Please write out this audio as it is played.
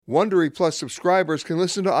Wondery Plus subscribers can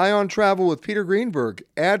listen to Ion Travel with Peter Greenberg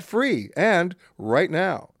ad-free and right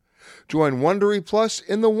now. Join Wondery Plus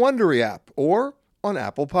in the Wondery app or on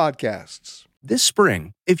Apple Podcasts. This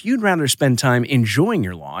spring, if you'd rather spend time enjoying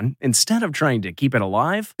your lawn instead of trying to keep it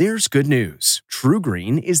alive, there's good news. True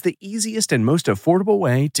Green is the easiest and most affordable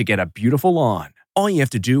way to get a beautiful lawn. All you have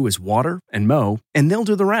to do is water and mow, and they'll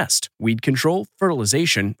do the rest. Weed control,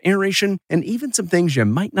 fertilization, aeration, and even some things you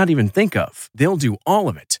might not even think of. They'll do all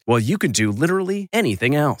of it, while you can do literally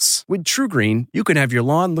anything else. With True Green, you can have your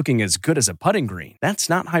lawn looking as good as a putting green. That's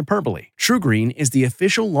not hyperbole. True Green is the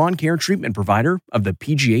official lawn care treatment provider of the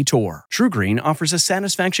PGA Tour. True Green offers a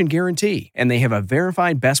satisfaction guarantee, and they have a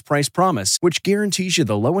verified best price promise, which guarantees you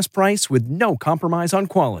the lowest price with no compromise on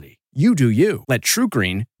quality. You do you. Let True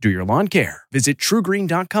Green do your lawn care. Visit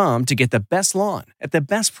truegreen.com to get the best lawn at the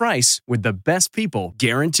best price with the best people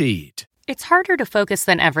guaranteed. It's harder to focus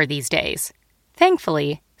than ever these days.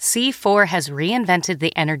 Thankfully, C4 has reinvented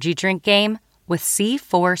the energy drink game with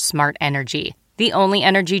C4 Smart Energy, the only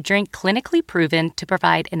energy drink clinically proven to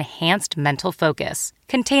provide enhanced mental focus,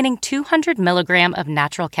 containing 200 milligrams of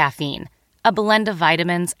natural caffeine, a blend of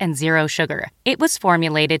vitamins, and zero sugar. It was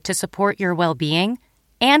formulated to support your well-being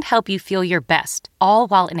and help you feel your best, all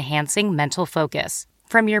while enhancing mental focus.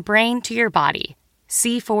 From your brain to your body,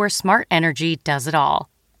 C4 Smart Energy does it all.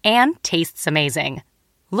 And tastes amazing.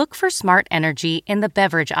 Look for Smart Energy in the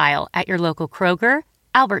beverage aisle at your local Kroger,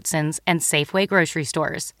 Albertsons, and Safeway grocery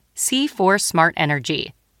stores. C4 Smart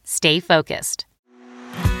Energy. Stay focused.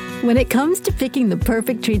 When it comes to picking the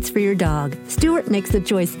perfect treats for your dog, Stewart makes the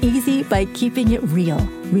choice easy by keeping it real.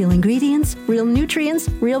 Real ingredients, real nutrients,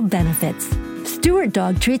 real benefits. Stewart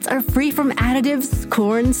dog treats are free from additives,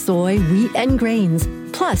 corn, soy, wheat, and grains.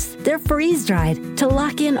 Plus, they're freeze-dried to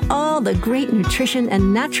lock in all the great nutrition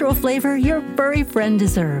and natural flavor your furry friend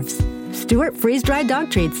deserves. Stewart freeze-dried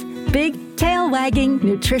dog treats. Big, tail-wagging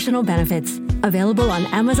nutritional benefits. Available on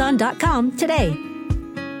Amazon.com today.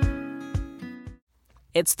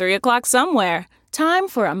 It's 3 o'clock somewhere. Time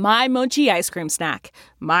for a My Mochi ice cream snack.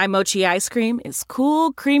 My Mochi ice cream is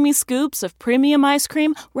cool, creamy scoops of premium ice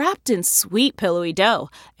cream wrapped in sweet, pillowy dough.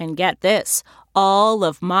 And get this, all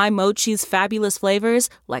of My Mochi's fabulous flavors,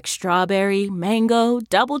 like strawberry, mango,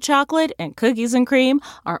 double chocolate, and cookies and cream,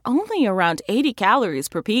 are only around 80 calories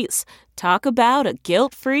per piece. Talk about a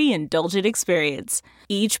guilt-free, indulgent experience.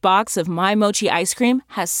 Each box of My Mochi ice cream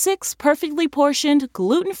has 6 perfectly portioned,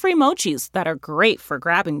 gluten-free mochis that are great for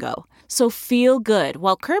grab and go. So feel good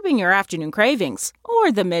while curbing your afternoon cravings,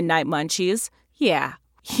 or the midnight munchies. Yeah,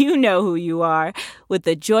 you know who you are, with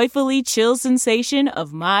the joyfully chill sensation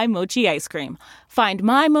of My Mochi ice cream. Find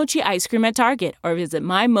My Mochi ice cream at Target or visit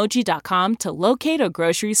mymochi.com to locate a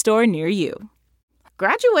grocery store near you.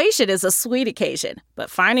 Graduation is a sweet occasion, but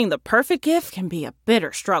finding the perfect gift can be a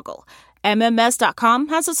bitter struggle. MMS.com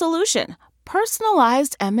has a solution.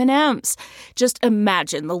 Personalized M&Ms. Just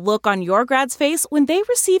imagine the look on your grad's face when they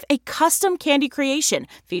receive a custom candy creation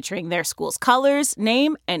featuring their school's colors,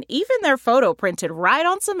 name, and even their photo printed right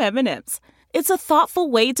on some M&Ms. It's a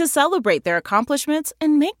thoughtful way to celebrate their accomplishments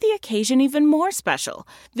and make the occasion even more special.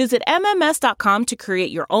 Visit MMS.com to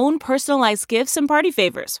create your own personalized gifts and party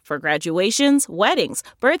favors for graduations, weddings,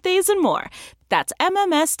 birthdays, and more. That's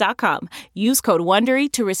MMS.com. Use code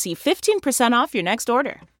WONDERY to receive 15% off your next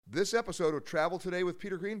order. This episode of Travel Today with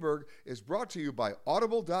Peter Greenberg is brought to you by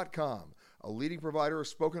Audible.com, a leading provider of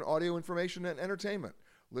spoken audio information and entertainment.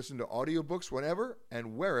 Listen to audiobooks whenever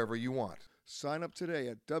and wherever you want. Sign up today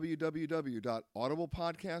at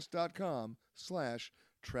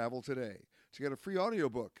www.audiblepodcast.com/travel today to get a free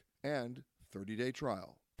audiobook and 30-day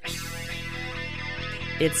trial.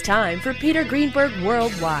 It's time for Peter Greenberg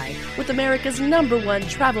Worldwide with America's #1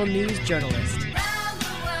 travel news journalist.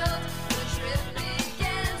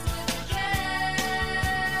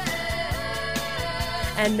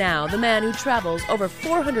 And now, the man who travels over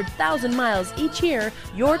 400,000 miles each year,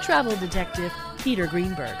 your travel detective, Peter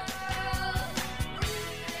Greenberg.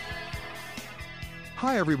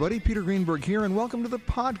 Hi, everybody. Peter Greenberg here, and welcome to the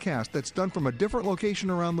podcast that's done from a different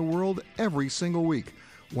location around the world every single week.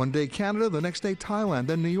 One day Canada, the next day Thailand,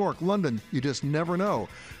 then New York, London. You just never know.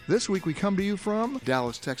 This week we come to you from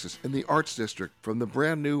Dallas, Texas, in the Arts District, from the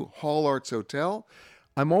brand new Hall Arts Hotel.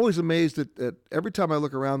 I'm always amazed that every time I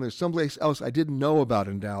look around, there's someplace else I didn't know about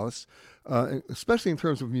in Dallas, especially in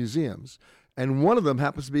terms of museums. And one of them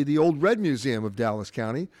happens to be the old Red Museum of Dallas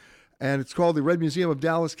County. And it's called the Red Museum of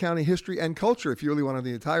Dallas County History and Culture, if you really want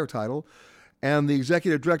the entire title. And the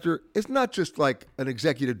executive director is not just like an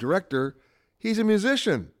executive director, he's a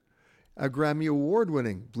musician. a Grammy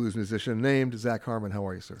Award-winning blues musician named Zach Harmon. How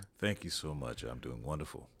are you, sir? Thank you so much. I'm doing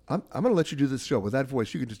wonderful. I'm going to let you do this show. With that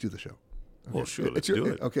voice, you can just do the show. Okay. Well, sure, let's do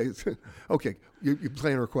it. Okay, okay. You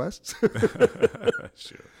playing requests?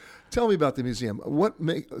 Sure. Tell me about the museum.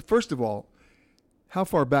 First of all, how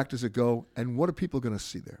far back does it go, and what are people going to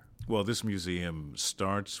see there? Well, this museum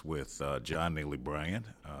starts with John Neely Bryant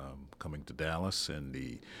coming to Dallas in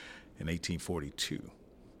 1842,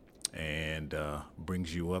 and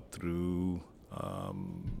brings you up through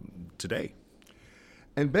today.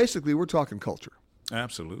 And basically, we're talking culture.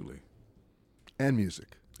 Absolutely. And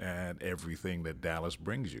music. And everything that Dallas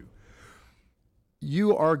brings you.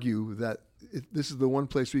 You argue that this is the one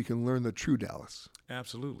place where you can learn the true Dallas.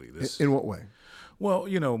 Absolutely. In what way? Well,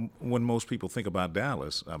 when most people think about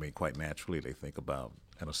Dallas, I mean, quite naturally, they think about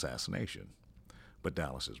an assassination. But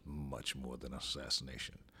Dallas is much more than an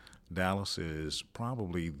assassination. Dallas is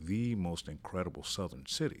probably the most incredible southern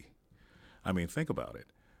city. I mean, think about it.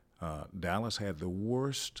 Dallas had the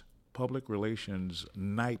worst public relations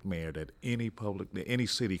nightmare that any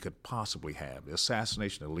city could possibly have, the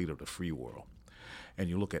assassination of the leader of the free world. And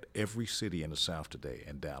you look at every city in the South today,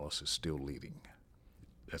 and Dallas is still leading.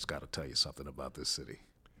 That's got to tell you something about this city.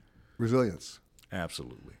 Resilience.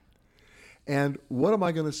 Absolutely. And what am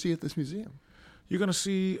I going to see at this museum? You're going to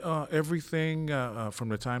see everything from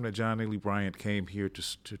the time that John Neely Bryant came here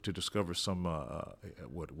to discover some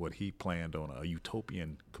what he planned on a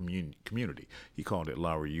utopian community. He called it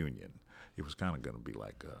La Reunion. It was kind of going to be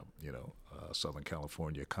like Southern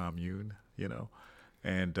California commune,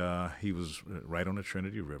 and he was right on the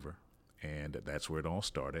Trinity River, and that's where it all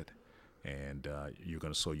started. And you're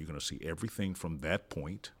going to see everything from that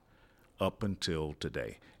point up until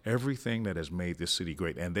today. Everything that has made this city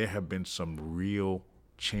great. And there have been some real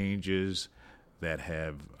changes that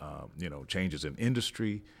have, changes in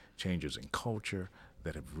industry, changes in culture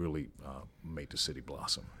that have really made the city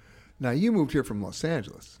blossom. Now, you moved here from Los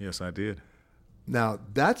Angeles. Yes, I did. Now,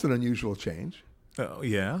 that's an unusual change. Oh,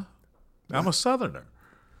 yeah. I'm a Southerner.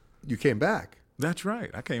 You came back. That's right.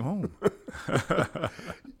 I came home.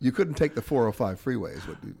 You couldn't take the 405 freeways.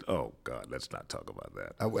 Oh, God, let's not talk about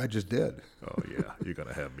that. I just did. Oh, yeah. You're going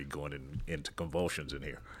to have me going into convulsions in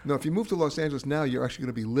here. No, if you move to Los Angeles now, you're actually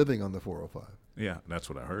going to be living on the 405. Yeah, that's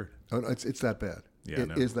what I heard. Oh, it's that bad. Yeah,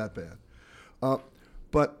 it is that bad.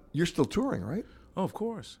 But you're still touring, right? Oh, of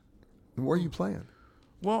course. And where are you playing?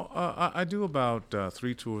 Well, I do about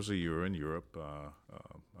 3 tours a year in Europe.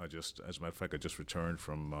 As a matter of fact, I just returned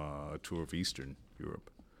from a tour of Eastern Europe.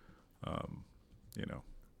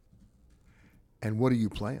 And what are you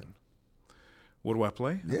playing? What do I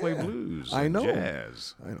play? Yeah, I play blues I and know.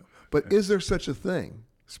 jazz. I know. But is there such a thing,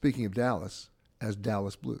 speaking of Dallas, as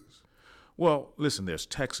Dallas blues? Well, listen, there's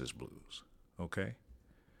Texas blues, okay?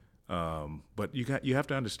 But you have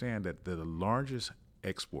to understand that the largest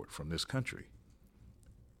export from this country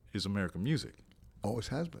is American music. Always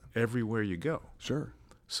has been. Everywhere you go. Sure.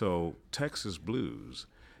 So Texas blues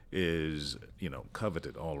is,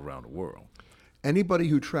 coveted all around the world. Anybody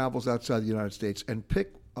who travels outside the United States and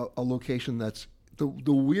pick a location that's the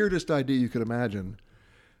weirdest idea you could imagine,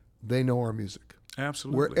 they know our music.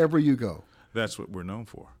 Absolutely. Wherever you go. That's what we're known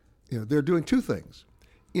for. They're doing two things.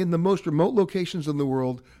 In the most remote locations in the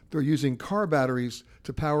world, they're using car batteries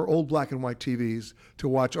to power old black and white TVs to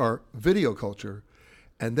watch our video culture.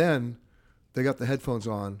 And then they got the headphones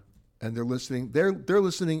on and they're listening. They're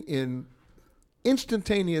listening in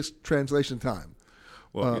instantaneous translation time.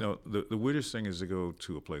 Well, the weirdest thing is to go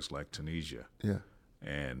to a place like Tunisia, yeah,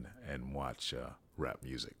 and watch rap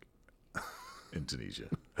music in Tunisia.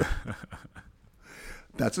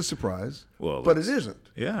 That's a surprise. Well, but it isn't.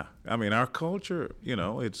 Yeah, I mean, our culture,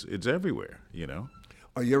 it's everywhere.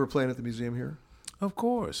 Are you ever playing at the museum here? Of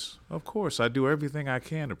course. I do everything I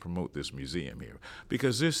can to promote this museum here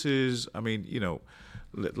because this is,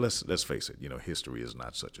 let's face it, history is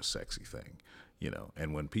not such a sexy thing,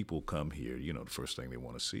 and when people come here, the first thing they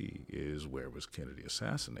want to see is where was Kennedy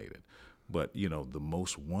assassinated. But, the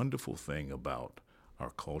most wonderful thing about our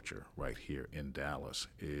culture right here in Dallas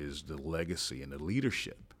is the legacy and the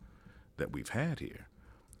leadership that we've had here.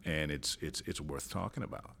 And it's worth talking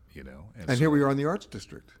about, And here we are in the Arts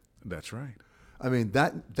District. That's right. I mean,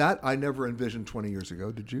 that I never envisioned 20 years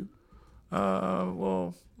ago. Did you?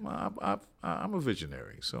 Well, I'm a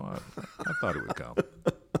visionary, so I thought it would come.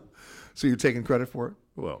 So you're taking credit for it?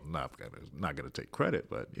 Well, not gonna take credit,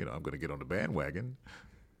 but I'm gonna get on the bandwagon.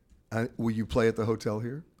 Will you play at the hotel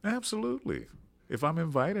here? Absolutely. If I'm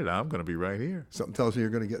invited, I'm gonna be right here. Something tells me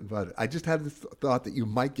you're going to get invited. I just had the thought that you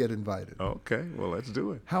might get invited. Okay, well, let's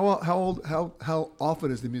do it. How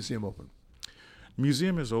often is the museum open?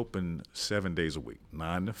 Museum is open 7 days a week,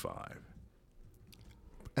 9 to 5.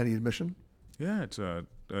 Any admission? Yeah, it's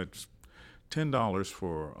 $10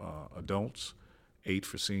 for adults, $8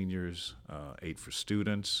 for seniors, $8 for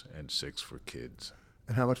students, and $6 for kids.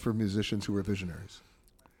 And how much for musicians who are visionaries?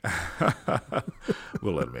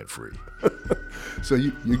 We'll let them in free. So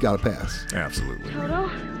you got to pass. Absolutely. Toto,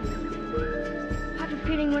 I have a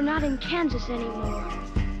feeling we're not in Kansas anymore.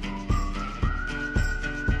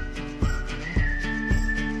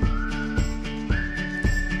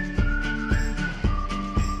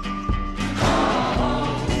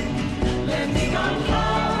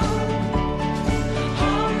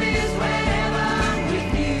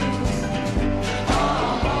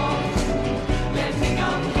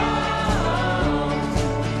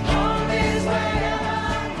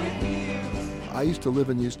 I used to live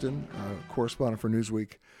in Houston, correspondent for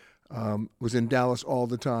Newsweek, was in Dallas all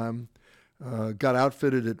the time, got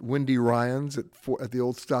outfitted at Windy Ryan's at the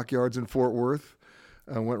old stockyards in Fort Worth,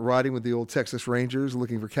 went riding with the old Texas Rangers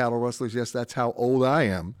looking for cattle rustlers. Yes, that's how old I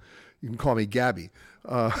am. You can call me Gabby.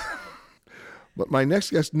 But my next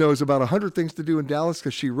guest knows about 100 things to do in Dallas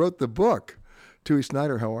because she wrote the book. Tui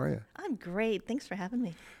Snyder, how are you? I'm great. Thanks for having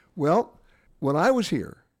me. Well, when I was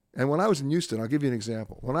here, and when I was in Houston, I'll give you an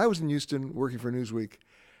example. When I was in Houston working for Newsweek,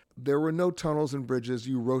 there were no tunnels and bridges.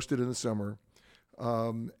 You roasted in the summer,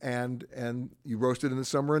 and you roasted in the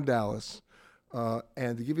summer in Dallas.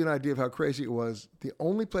 And to give you an idea of how crazy it was, the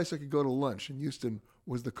only place I could go to lunch in Houston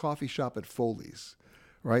was the coffee shop at Foley's,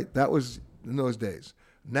 right? That was in those days.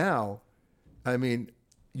 Now, I mean,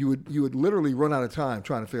 you would literally run out of time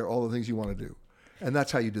trying to figure out all the things you want to do. And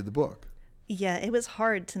that's how you did the book. Yeah, it was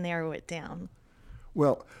hard to narrow it down.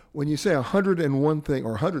 Well, when you say 101 thing,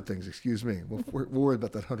 or 100 things, excuse me, we'll worry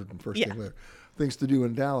about that 101st thing later, things to do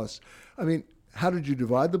in Dallas. I mean, how did you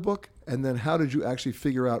divide the book? And then how did you actually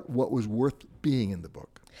figure out what was worth being in the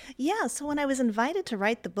book? Yeah, so when I was invited to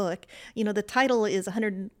write the book, the title is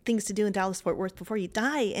 100 Things to Do in Dallas-Fort Worth Before You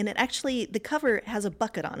Die, and the cover has a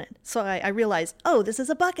bucket on it. So I realized, this is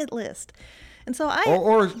a bucket list. And so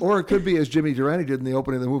or it could be, as Jimmy Durante did in the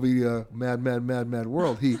opening of the movie Mad, Mad, Mad, Mad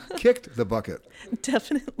World, he kicked the bucket.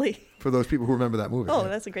 Definitely. For those people who remember that movie. Oh, right?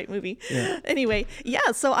 That's a great movie. Yeah. Anyway,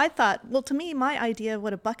 so I thought, well, to me, my idea of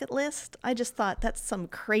what a bucket list, I just thought that's some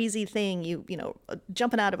crazy thing,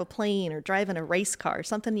 jumping out of a plane or driving a race car,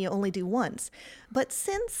 something you only do once. But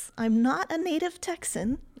since I'm not a native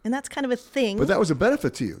Texan, and that's kind of a thing. But that was a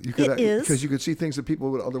benefit to you. It is. Because you could see things that people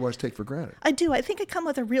would otherwise take for granted. I do. I think I come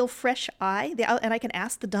with a real fresh eye, and I can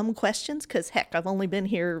ask the dumb questions because, heck, I've only been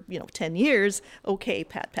here, 10 years. Okay,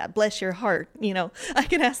 Pat, bless your heart. I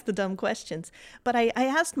can ask the dumb questions. But I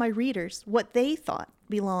asked my readers what they thought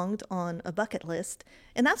belonged on a bucket list.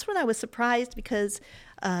 And that's when I was surprised because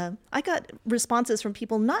I got responses from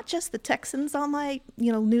people, not just the Texans on my,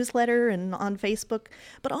 newsletter and on Facebook,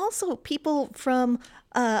 but also people from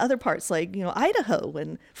other parts like, Idaho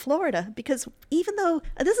and Florida. Because even though,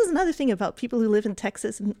 this is another thing about people who live in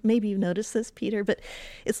Texas, and maybe you've noticed this, Peter, but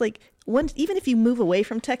it's like, even if you move away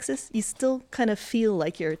from Texas, you still kind of feel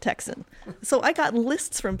like you're a Texan. So I got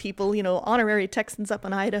lists from people, honorary Texans up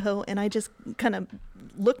in Idaho, and I just kind of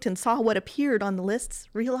looked and saw what appeared on the lists,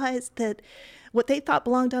 realized that what they thought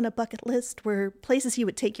belonged on a bucket list were places you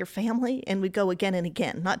would take your family and would go again and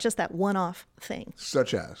again, not just that one-off thing.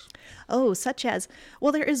 Such as?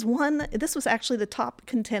 Well, there is one, this was actually the top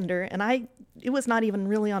contender, and it was not even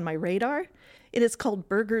really on my radar. It is called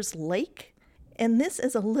Burgers Lake, and this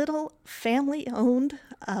is a little family-owned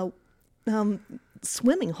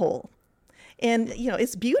swimming hole. And,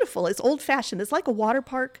 it's beautiful. It's old-fashioned. It's like a water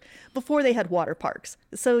park before they had water parks.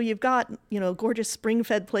 So you've got, a gorgeous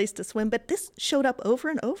spring-fed place to swim. But this showed up over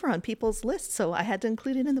and over on people's lists, so I had to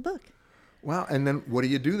include it in the book. Wow. And then what do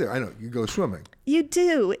you do there? I know, you go swimming. You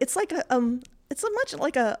do. It's like it's much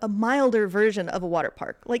like a milder version of a water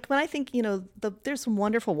park. Like when I think, there's some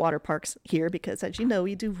wonderful water parks here because, as you know,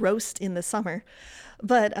 you do roast in the summer.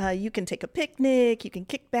 But you can take a picnic, you can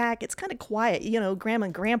kick back. It's kind of quiet. Grandma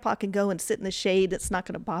and grandpa can go and sit in the shade. It's not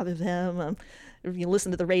going to bother them. You listen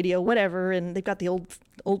to the radio, whatever. And they've got the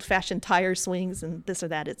old-fashioned tire swings and this or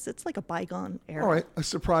that. It's like a bygone era. All right. A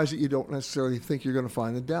surprise that you don't necessarily think you're going to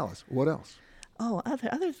find in Dallas. What else? Oh,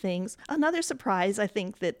 other things. Another surprise, I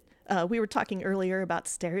think, that we were talking earlier about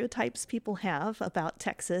stereotypes people have about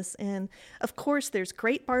Texas. And, of course, there's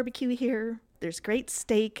great barbecue here. There's great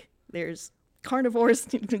steak. There's carnivores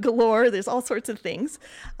galore. There's all sorts of things.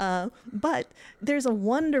 But there's a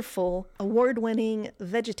wonderful award-winning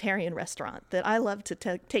vegetarian restaurant that I love to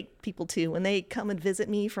take people to when they come and visit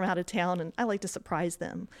me from out of town, and I like to surprise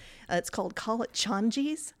them. It's called Call It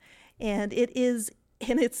Chanji's, and it is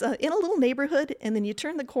And it's in a little neighborhood, and then you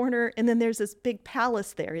turn the corner, and then there's this big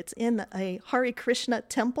palace there. It's in a Hare Krishna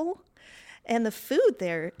temple, and the food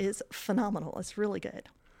there is phenomenal. It's really good.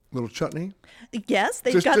 Little chutney? Yes,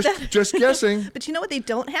 they've got that. Just guessing. But you know what they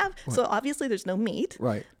don't have? What? So obviously there's no meat.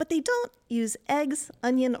 Right. But they don't use eggs,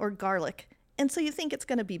 onion, or garlic. And so you think it's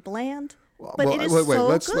going to be bland. But well, it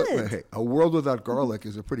is good. Hey, a world without garlic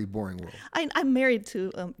is a pretty boring world. I'm married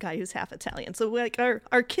to a guy who's half Italian. So like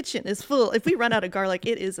our kitchen is full. If we run out of garlic,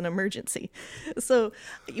 it is an emergency. So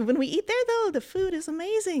when we eat there, though, the food is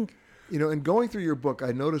amazing. You know, in going through your book,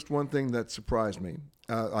 I noticed one thing that surprised me,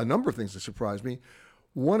 a number of things that surprised me.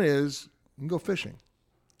 One is you can go fishing.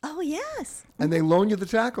 Oh, yes. And they loan you the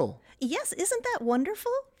tackle. Yes, isn't that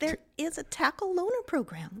wonderful? There is a tackle loaner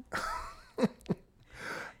program.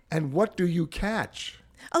 And what do you catch?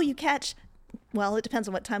 Oh, you catch, well, it depends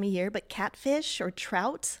on what time of year, but catfish or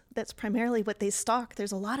trout, that's primarily what they stock.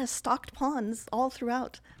 There's a lot of stocked ponds all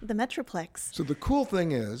throughout the Metroplex. So the cool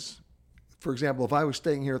thing is, for example, if I was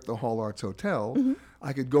staying here at the Hall Arts Hotel, Mm-hmm.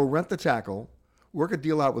 I could go rent the tackle, work a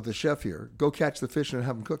deal out with the chef here, go catch the fish and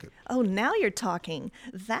have them cook it. Oh, now you're talking.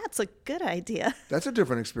 That's a good idea. That's a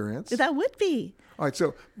different experience. That would be. All right,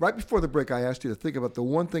 so right before the break, I asked you to think about the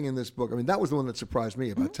one thing in this book. I mean, that was the one that surprised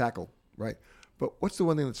me about tackle, right? But what's the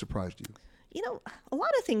one thing that surprised you? You know, a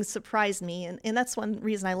lot of things surprised me, and that's one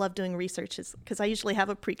reason I love doing research is because I usually have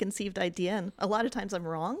a preconceived idea, and a lot of times I'm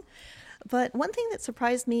wrong. But one thing that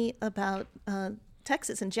surprised me about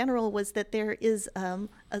Texas in general was that there is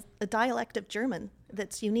a dialect of German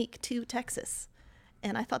that's unique to Texas,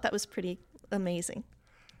 and I thought that was pretty amazing.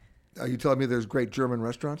 Are you telling me there's great German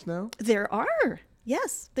restaurants now? There are.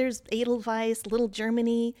 Yes, there's Edelweiss, Little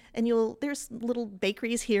Germany, and there's little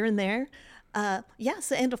bakeries here and there.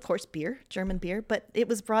 Yes, and of course beer, German beer, but it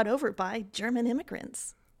was brought over by German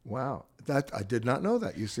immigrants. Wow, that I did not know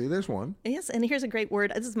that. You see, there's one. Yes, and here's a great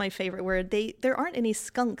word. This is my favorite word. There aren't any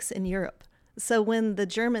skunks in Europe. So when the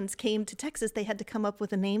Germans came to Texas, they had to come up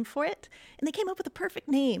with a name for it, and they came up with a perfect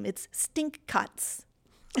name. It's Stinkkatz.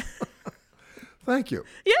 Thank you.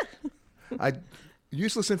 Yeah.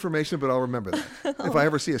 Useless information, but I'll remember that. If I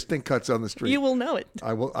ever see a Stinkkatz on the street, You will know it.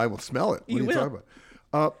 I will smell it. What You are you will. talking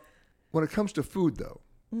about? When it comes to food, though,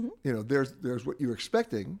 you know, there's what you're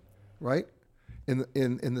expecting, right,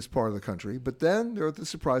 in this part of the country. But then there are the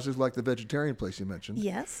surprises, like the vegetarian place you mentioned.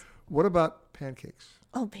 Yes. What about pancakes?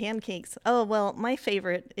 Oh, pancakes. Oh, well, my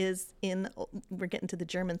favorite is we're getting to the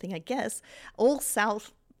German thing, I guess, Old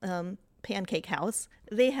South Pancake House.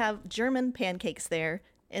 They have German pancakes there,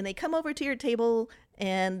 and they come over to your table,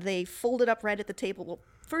 and they fold it up right at the table. Well,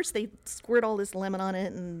 first they squirt all this lemon on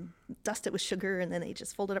it and dust it with sugar, and then they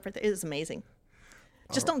just fold it up right there. It is amazing.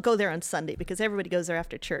 Just don't go there on Sunday, because everybody goes there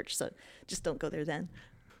after church, so just don't go there then.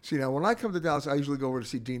 See, now when I come to Dallas, I usually go over to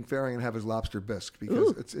see Dean Faring and have his lobster bisque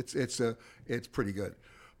because it's pretty good.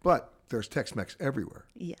 But there's Tex-Mex everywhere.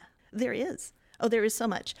 Yeah, there is. Oh, there is so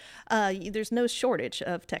much. There's no shortage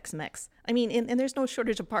of Tex-Mex. I mean, and there's no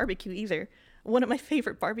shortage of barbecue either. One of my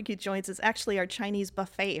favorite barbecue joints is actually our Chinese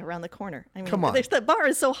buffet around the corner. I mean, Come on. The bar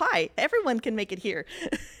is so high. Everyone can make it here.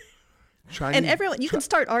 And everyone, you can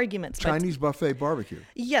start arguments. Chinese buffet barbecue.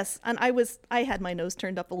 Yes, and I had my nose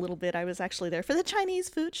turned up a little bit. I was actually there for the Chinese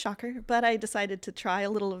food, shocker, but I decided to try a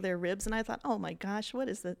little of their ribs, and I thought, oh my gosh, what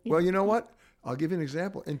is that? Well, you know what? I'll give you an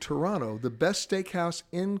example. In Toronto, the best steakhouse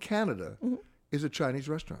in Canada is a Chinese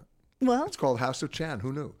restaurant. Well, It's called House of Chan.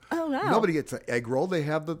 Who knew? Oh, wow. Nobody gets an egg roll. They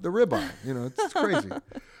have the ribeye. You know, it's crazy.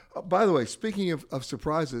 By the way, speaking of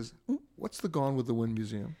surprises, what's the Gone with the Wind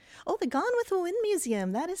Museum? Oh, the Gone with the Wind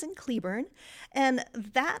Museum. That is in Cleburne. And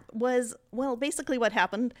that was, well, basically what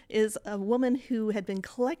happened is a woman who had been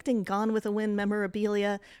collecting Gone with the Wind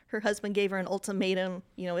memorabilia. Her husband gave her an ultimatum.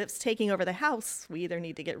 You know, it's taking over the house. We either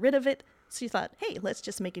need to get rid of it. So she thought, hey, let's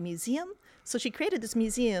just make a museum. So she created this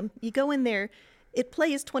museum. You go in there. It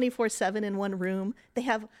plays 24/7 in one room. They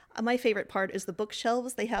have, my favorite part is the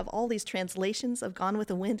bookshelves. They have all these translations of Gone with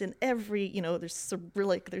the Wind in every, you know, there's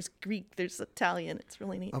Cyrillic, there's Greek, there's Italian. It's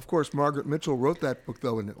really neat. Of course, Margaret Mitchell wrote that book,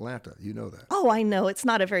 though, in Atlanta. You know that. Oh, I know. It's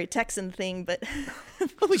not a very Texan thing, but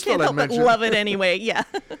we Just can't thought I'd help but mention. love it anyway. Yeah.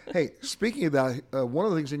 Hey, speaking of that, one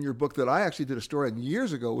of the things in your book that I actually did a story on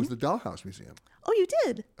years ago was the Dollhouse Museum. Oh, you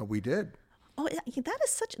did? We did. Oh,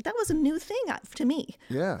 that was a new thing to me.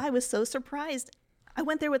 Yeah. I was so surprised. I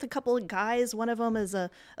went there with a couple of guys. One of them is a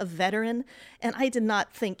veteran. And I did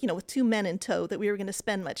not think, you know, with two men in tow, that we were going to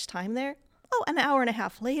spend much time there. Oh, an hour and a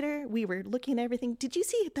half later, we were looking at everything. Did you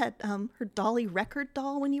see that her Dolly record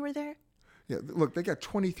doll when you were there? Yeah, look, they got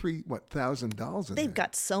 23,000 dolls in there. They've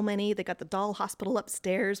got so many. They got the doll hospital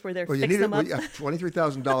upstairs where they're Well, fixing them up.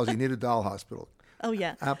 $23,000. You need a doll hospital. Oh,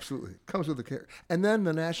 yeah. Absolutely. Comes with the care. And then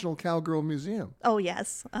the National Cowgirl Museum. Oh,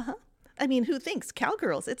 yes. Uh-huh. I mean, who thinks?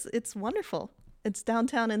 Cowgirls. It's wonderful. It's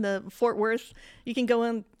downtown in the Fort Worth. You can go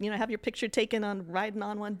and, have your picture taken on riding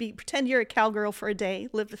on one. Pretend you're a cowgirl for a day.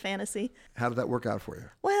 Live the fantasy. How did that work out for you?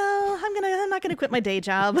 Well, I'm not gonna quit my day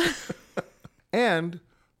job. And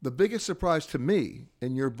the biggest surprise to me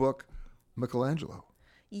in your book, Michelangelo.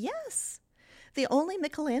 Yes. The only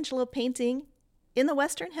Michelangelo painting in the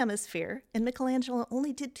Western Hemisphere, and Michelangelo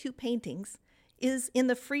only did 2 paintings, is in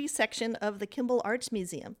the free section of the Kimball Arts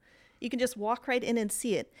Museum. You can just walk right in and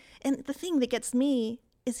see it. And the thing that gets me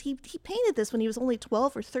is he painted this when he was only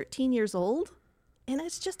 12 or 13 years old, and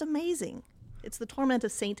it's just amazing. It's the Torment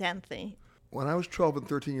of St. Anthony. When I was 12 and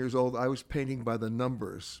 13 years old, I was painting by the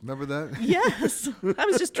numbers. Remember that? Yes. I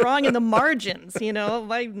was just drawing in the margins,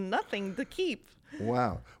 by nothing to keep.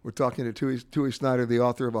 Wow. We're talking to Tui Snyder, the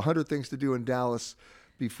author of 100 Things to Do in Dallas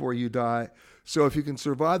Before You Die. So if you can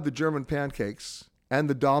survive the German pancakes and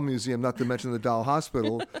the doll museum, not to mention the doll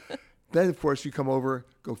hospital, then, of course, you come over,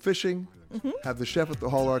 go fishing, have the chef at the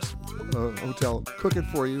Hall Arts Hotel cook it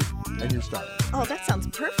for you, and you're starving. Oh, that sounds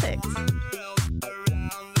perfect.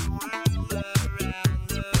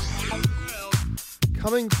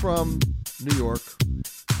 Coming from New York,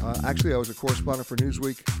 actually I was a correspondent for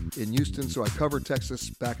Newsweek in Houston, so I covered Texas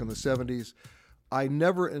back in the 70s. I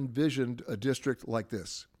never envisioned a district like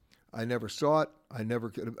this. I never saw it. I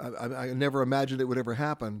never imagined it would ever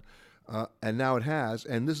happen, and now it has.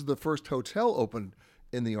 And this is the first hotel opened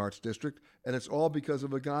in the Arts District, and it's all because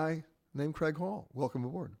of a guy named Craig Hall. Welcome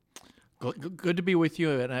aboard. Good to be with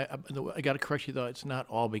you. And I got to correct you, though. It's not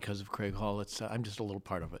all because of Craig Hall. I'm just a little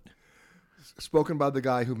part of it. Spoken by the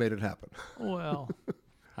guy who made it happen. Well,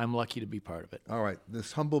 I'm lucky to be part of it. All right,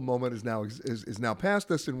 this humble moment is now past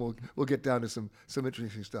us, and we'll get down to some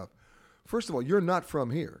interesting stuff. First of all, you're not from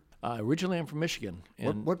here. Originally, I'm from Michigan.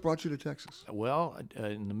 And what brought you to Texas? Well,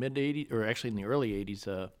 in the mid '80s, or actually in the early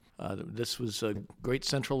 '80s, this was a great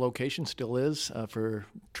central location. Still is for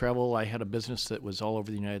travel. I had a business that was all over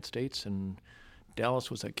the United States, and Dallas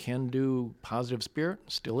was a can-do, positive spirit.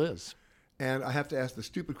 Still is. And I have to ask the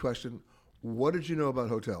stupid question. What did you know about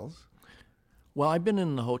hotels? Well, I've been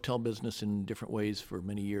in the hotel business in different ways for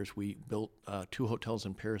many years. We built 2 hotels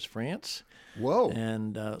in Paris, France. Whoa.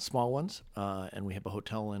 And small ones. And we have a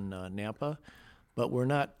hotel in Napa. But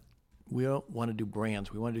we don't want to do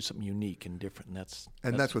brands. We want to do something unique and different.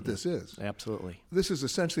 And that's what this is. Absolutely. This is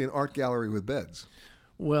essentially an art gallery with beds.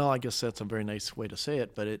 Well, I guess that's a very nice way to say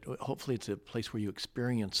it, but hopefully it's a place where you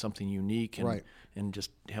experience something unique and just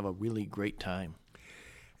have a really great time.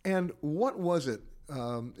 And what was it?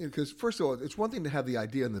 Because first of all, it's one thing to have the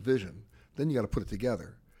idea and the vision, then you got to put it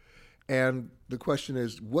together. And the question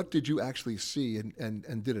is, what did you actually see,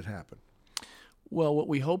 and did it happen? Well, what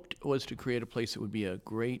we hoped was to create a place that would be a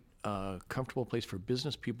great, comfortable place for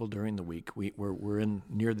business people during the week. We're in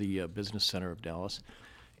near the business center of Dallas,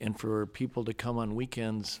 and for people to come on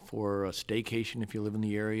weekends for a staycation if you live in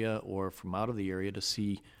the area, or from out of the area to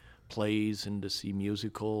see plays and to see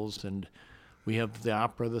musicals. And we have the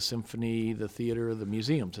opera, the symphony, the theater, the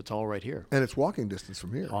museums. It's all right here. And it's walking distance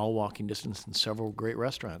from here. All walking distance, and several great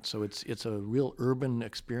restaurants. So it's a real urban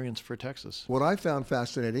experience for Texas. What I found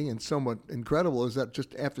fascinating and somewhat incredible is that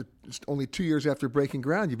just only 2 years after breaking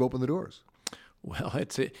ground, you've opened the doors. Well,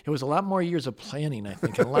 it was a lot more years of planning, I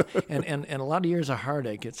think, and a lot of years of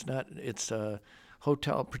heartache. It's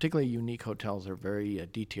hotel, particularly unique hotels, are very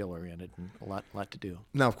detail-oriented and a lot to do.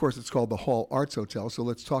 Now, of course, it's called the Hall Arts Hotel, so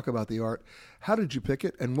let's talk about the art. How did you pick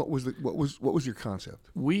it, and what was your concept?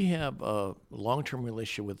 We have a long-term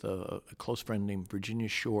relationship with a close friend named Virginia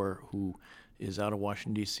Shore, who is out of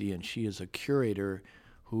Washington, D.C., and she is a curator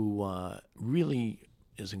who really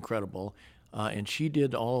is incredible. And she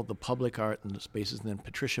did all of the public art in the spaces, and then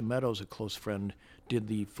Patricia Meadows, a close friend, did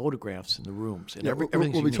the photographs in the rooms. And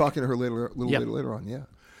we'll be talking to her later on, yeah.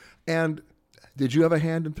 And did you have a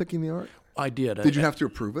hand in picking the art? I did. Did you have to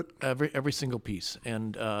approve it? Every single piece.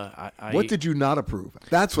 And what did you not approve?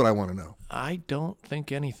 That's what I want to know. I don't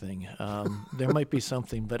think anything. There might be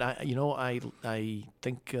something, but I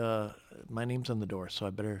think my name's on the door, so I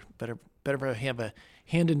better have a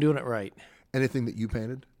hand in doing it right. Anything that you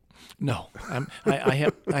painted? No,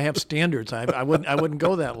 I have standards. I wouldn't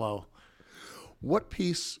go that low. What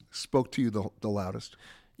piece spoke to you the loudest?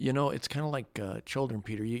 It's kind of like children,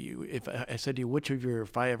 Peter. If I said to you, which of your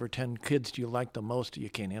 5 or 10 kids do you like the most? You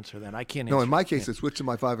can't answer that. I can't answer. No, in my case, it's which of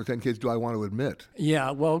my 5 or 10 kids do I want to admit?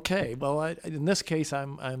 Yeah, well, okay. Well, in this case,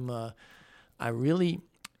 I've had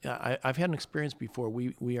an experience before.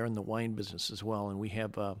 We are in the wine business as well, and we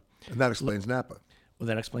have. And that explains Napa. Well,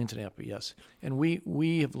 that explains Napa, yes. And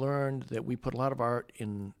we have learned that we put a lot of art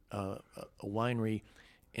in a winery,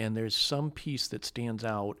 and there's some piece that stands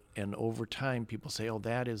out, and over time people say, oh,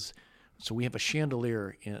 that is... So we have a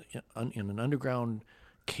chandelier in an underground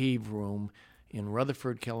cave room in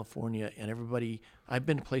Rutherford, California, and everybody... I've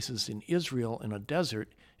been to places in Israel in a desert,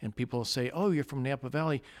 and people say, oh, you're from Napa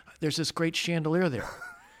Valley. There's this great chandelier there.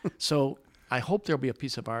 So I hope there'll be a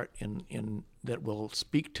piece of art in that will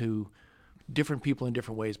speak to different people in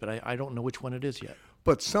different ways, but I don't know which one it is yet.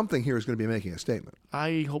 But something here is going to be making a statement.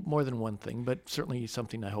 I hope more than one thing, but certainly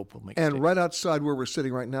something I hope will make a And statement. right outside where we're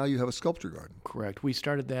sitting right now, you have a sculpture garden. Correct. We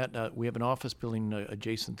started that. We have an office building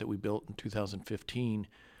adjacent that we built in 2015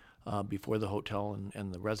 before the hotel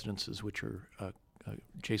and the residences, which are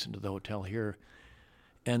adjacent to the hotel here.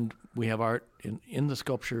 And we have art in the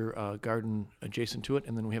sculpture garden adjacent to it,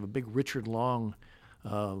 and then we have a big Richard Long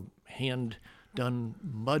hand-done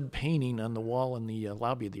mud painting on the wall in the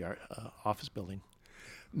lobby of the office building.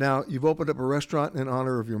 Now, you've opened up a restaurant in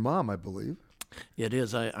honor of your mom, I believe. It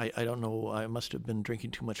is. I don't know. I must have been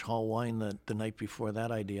drinking too much Hall wine the night before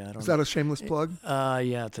that idea. I don't Is know. that a shameless plug?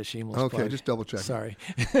 Yeah, it's a shameless plug. Okay, just double check. Sorry.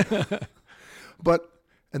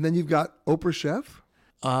 And then you've got Oprah Chef?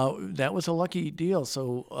 That was a lucky deal.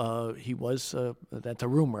 So he was, that's a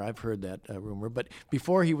rumor. I've heard that rumor. But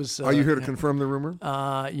before he was... Are you here to confirm the rumor?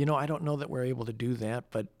 I don't know that we're able to do that,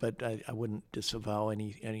 but I wouldn't disavow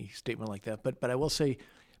any statement like that. But I will say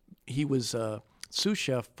he was sous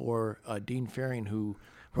chef for Dean Faring, who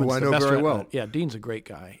runs I the know best very well. Yeah, Dean's a great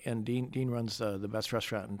guy. And Dean runs the best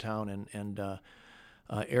restaurant in town. And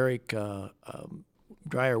Eric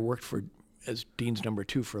Dreyer worked as Dean's number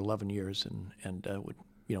 2 for 11 years and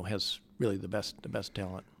has really the best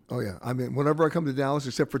talent. Oh, yeah. I mean, whenever I come to Dallas,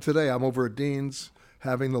 except for today, I'm over at Dean's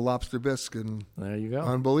having the lobster bisque. And there you go.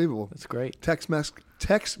 Unbelievable. That's great.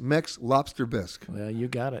 Tex-Mex lobster bisque. Well, you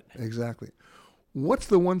got it. Exactly. What's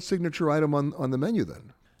the one signature item on the menu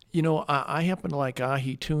then? I happen to like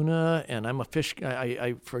ahi tuna, and I'm a fish guy.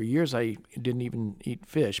 I for years I didn't even eat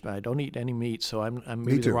fish, but I don't eat any meat, so I'm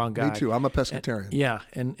maybe the wrong guy. Me too. I'm a pescatarian.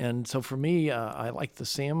 And so for me, I like the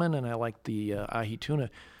salmon and I like the ahi tuna.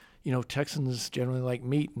 Texans generally like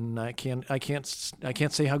meat, and I can't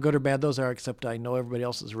say how good or bad those are, except I know everybody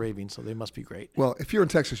else is raving, so they must be great. Well, if you're in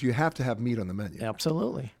Texas, you have to have meat on the menu.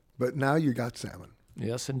 Absolutely. But now you got salmon.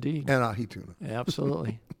 Yes, indeed. And ahi tuna.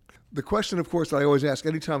 Absolutely. The question, of course, that I always ask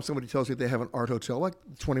anytime somebody tells me they have an art hotel, like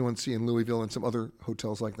 21C in Louisville and some other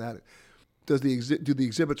hotels like that, do the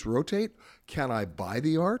exhibits rotate? Can I buy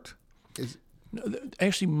the art?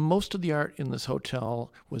 Actually, most of the art in this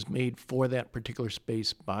hotel was made for that particular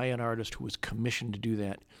space by an artist who was commissioned to do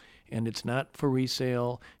that. And it's not for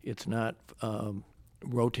resale. It's not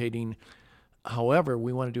rotating. However,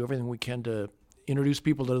 we want to do everything we can to introduce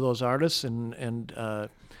people to those artists, and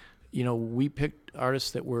we picked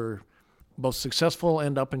artists that were both successful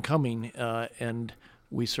and up and coming, and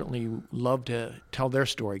we certainly love to tell their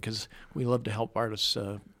story because we love to help artists,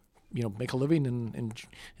 make a living and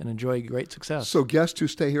enjoy great success. So guests who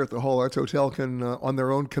stay here at the Hall Arts Hotel can, on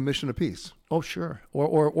their own, commission a piece. Oh, sure,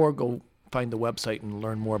 or go find the website and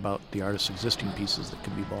learn more about the artist's existing pieces that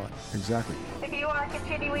can be bought. Exactly. If you are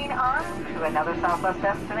continuing on to another Southwest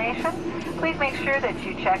destination, please make sure that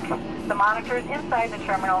you check the monitors inside the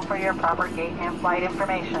terminal for your proper gate and flight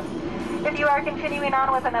information. If you are continuing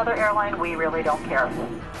on with another airline, we really don't care.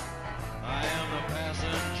 I am the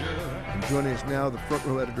passenger. And joining us now, the front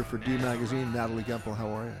row editor for D Magazine, Natalie Gempel. How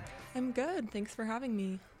are you? I'm good. Thanks for having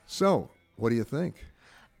me. So, what do you think?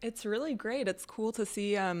 It's really great. It's cool to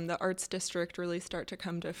see the Arts District really start to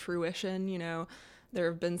come to fruition. There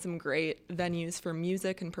have been some great venues for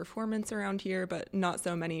music and performance around here, but not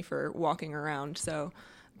so many for walking around. So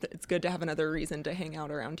it's good to have another reason to hang out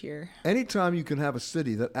around here. Anytime you can have a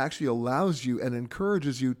city that actually allows you and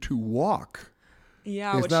encourages you to walk,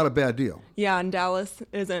 it's not a bad deal. Yeah, and Dallas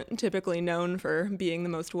isn't typically known for being the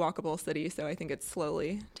most walkable city, so I think it's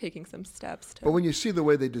slowly taking some steps. But when you see the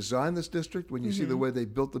way they designed this district, when you see the way they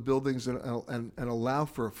built the buildings and allow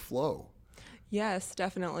for a flow. Yes,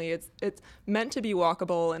 definitely. It's meant to be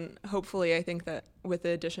walkable, and hopefully I think that with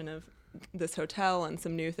the addition of this hotel and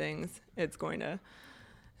some new things, it's going to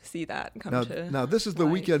see that come to Now, this is the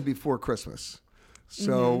weekend before Christmas.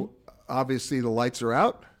 So obviously the lights are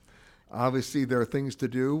out. Obviously, there are things to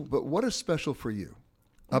do, but what is special for you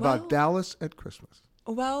about Dallas at Christmas?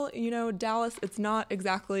 Well, Dallas, it's not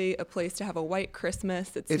exactly a place to have a white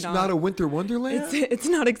Christmas. It's not a winter wonderland? It's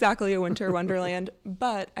not exactly a winter wonderland,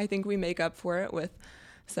 but I think we make up for it with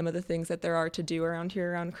some of the things that there are to do around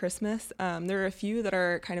here around Christmas. There are a few that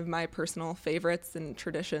are kind of my personal favorites and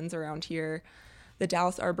traditions around here. The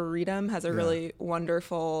Dallas Arboretum has a really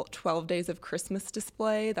wonderful 12 Days of Christmas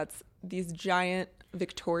display. That's these giant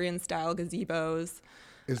Victorian-style gazebos.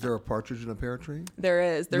 Is there a partridge in a pear tree? There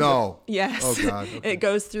is. Yes. Oh, God. Okay. It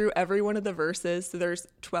goes through every one of the verses. So there's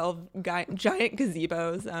 12 giant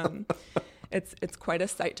gazebos. It's quite a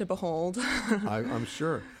sight to behold. I'm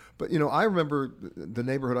sure. But, I remember the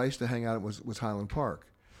neighborhood I used to hang out at was Highland Park.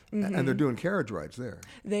 Mm-hmm. And they're doing carriage rides there.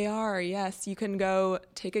 They are, yes. You can go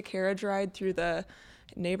take a carriage ride through the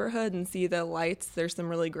neighborhood and see the lights. There's some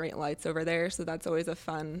really great lights over there. So that's always a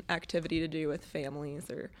fun activity to do with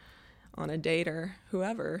families or on a date or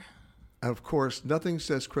whoever. And of course, nothing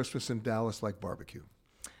says Christmas in Dallas like barbecue.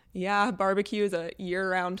 Yeah, barbecue is a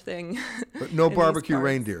year-round thing. But no barbecue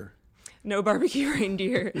reindeer. No barbecue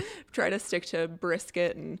reindeer. Try to stick to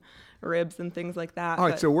brisket and ribs and things like that. All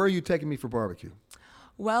right, so where are you taking me for barbecue?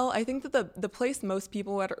 Well, I think that the place most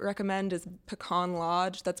people would recommend is Pecan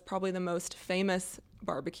Lodge. That's probably the most famous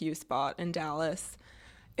barbecue spot in Dallas.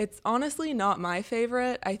 It's honestly not my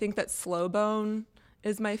favorite. I think that Slow Bone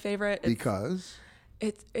is my favorite. Because?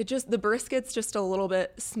 The brisket's just a little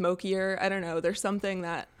bit smokier. I don't know. There's something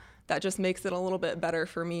that just makes it a little bit better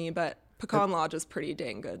for me, but Pecan Lodge is pretty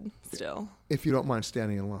dang good still. If you don't mind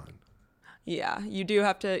standing in line. Yeah, you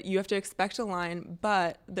have to expect a line,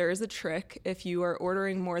 but there is a trick. If you are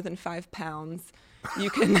ordering more than 5 pounds, you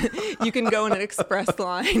can go in an express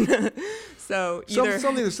line.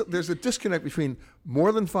 There's a disconnect between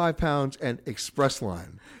more than 5 pounds and express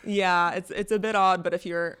line. Yeah, it's a bit odd, but if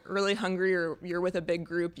you're really hungry or you're with a big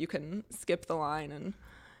group, you can skip the line, and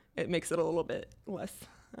it makes it a little bit less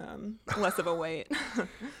of a wait.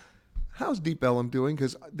 How's Deep Ellum doing?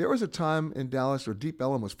 Because there was a time in Dallas where Deep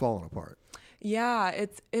Ellum was falling apart. Yeah,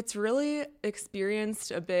 it's really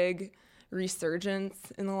experienced a big resurgence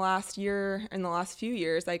in the last few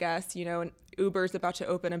years, I guess. And Uber's about to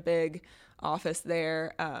open a big office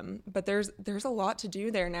there, but there's a lot to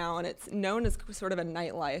do there now, and it's known as sort of a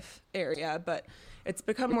nightlife area, but it's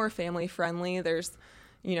become more family friendly. There's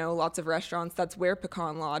lots of restaurants. That's where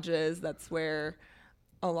Pecan Lodge is. That's where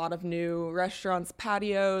a lot of new restaurants,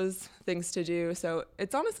 patios, things to do. So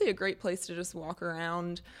it's honestly a great place to just walk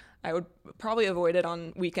around. I would probably avoid it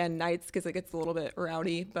on weekend nights because it gets a little bit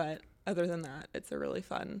rowdy, but other than that, it's a really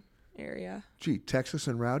fun area. Gee, Texas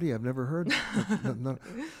and rowdy? I've never heard. No.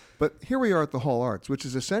 But here we are at the Hall Arts, which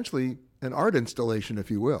is essentially an art installation,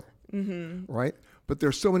 if you will, right? But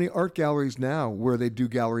there's so many art galleries now where they do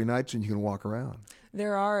gallery nights and you can walk around.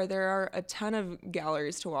 There are a ton of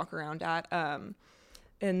galleries to walk around at.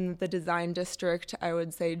 In the design district, I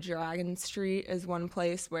would say Dragon Street is one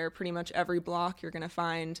place where pretty much every block you're going to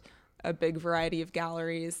find a big variety of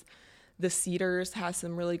galleries. The Cedars has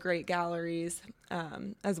some really great galleries,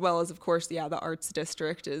 as well as, of course, the Arts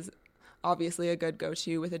District is obviously a good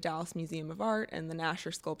go-to with the Dallas Museum of Art and the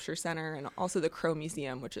Nasher Sculpture Center, and also the Crow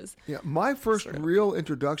Museum, which is... Yeah, my first real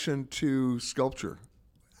introduction to sculpture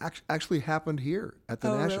actually happened here at the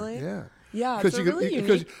Nasher. Really? Yeah. Yeah, it's a really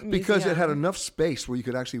unique because museum. It had enough space where you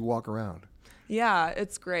could actually walk around. Yeah,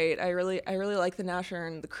 it's great. I really like the Nasher,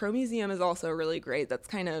 and the Crow Museum is also really great. That's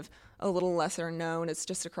kind of a little lesser known. It's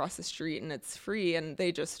just across the street and it's free, and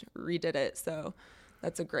they just redid it. So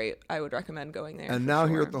that's I would recommend going there. And now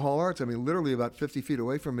here at the Hall Arts, literally about 50 feet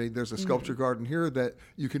away from me, there's a sculpture garden here that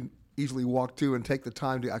you can easily walk to and take the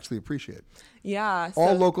time to actually appreciate. Yeah.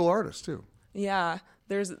 All local artists too. Yeah,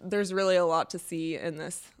 there's really a lot to see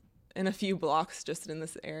in a few blocks just in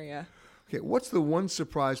this area. Okay, what's the one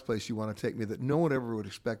surprise place you want to take me that no one ever would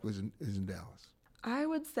expect is in Dallas? I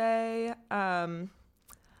would say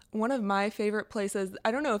one of my favorite places,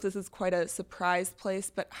 I don't know if this is quite a surprise place,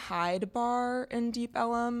 but Hyde Bar in Deep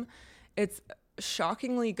Ellum. It's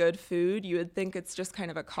shockingly good food. You would think it's just kind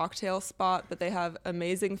of a cocktail spot, but they have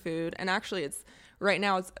amazing food. And actually, right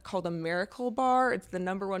now it's called a Miracle Bar. It's the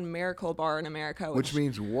 #1 Miracle Bar in America. Which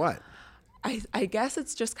means what? I guess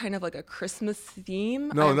it's just kind of like a Christmas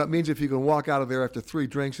theme. No, that means if you can walk out of there after 3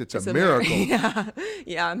 drinks, it's a miracle.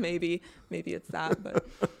 Yeah, maybe it's that, but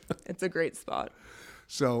it's a great spot.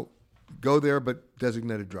 So go there, but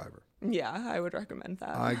designated driver. Yeah, I would recommend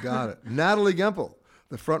that. I got it. Natalie Gempel,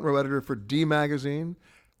 the front row editor for D Magazine.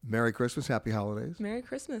 Merry Christmas, Happy Holidays. Merry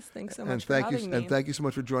Christmas. Thanks so much for having me. And thank you so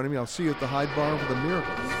much for joining me. I'll see you at the Hyde Bar for the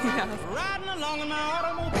miracle. Yeah. Riding along in my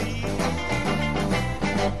automobile,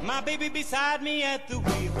 my baby beside me at the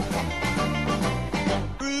wheel,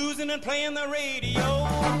 cruising and playing the radio,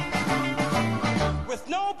 with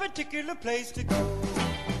no particular place to go.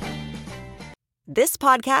 This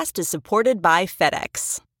podcast is supported by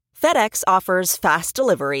FedEx. FedEx offers fast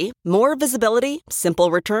delivery, more visibility,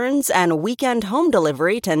 simple returns, and weekend home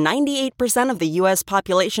delivery to 98% of the U.S.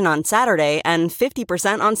 population on Saturday and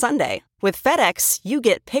 50% on Sunday. With FedEx, you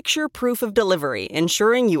get picture proof of delivery,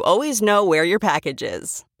 ensuring you always know where your package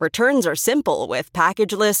is. Returns are simple with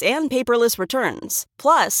packageless and paperless returns.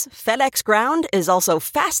 Plus, FedEx Ground is also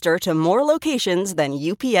faster to more locations than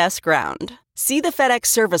UPS Ground. See the FedEx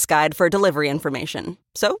service guide for delivery information.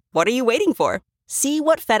 So, what are you waiting for? See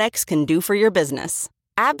what FedEx can do for your business.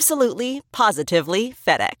 Absolutely, positively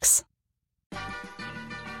FedEx.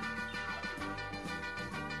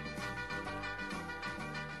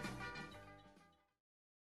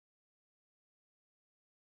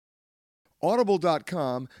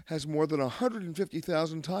 Audible.com has more than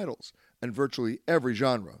 150,000 titles and virtually every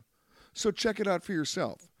genre. So check it out for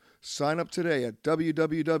yourself. Sign up today at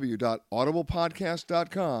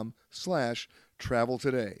www.audiblepodcast.com/travel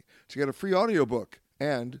today to get a free audiobook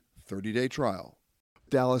and 30-day trial.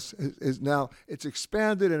 Dallas is now, it's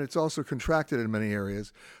expanded and it's also contracted in many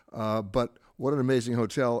areas, but what an amazing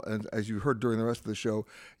hotel. And as you heard during the rest of the show,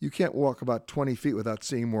 you can't walk about 20 feet without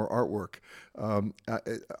seeing more artwork.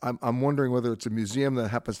 I'm wondering whether it's a museum that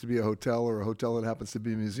happens to be a hotel or a hotel that happens to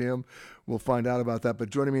be a museum. We'll find out about that.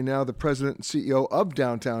 But joining me now, the president and CEO of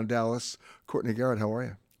Downtown Dallas, Courtney Garrett. How are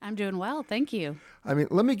you? I'm doing well, thank you. I mean,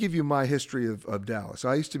 let me give you my history of Dallas.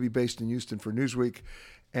 I used to be based in Houston for Newsweek,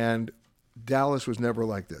 and Dallas was never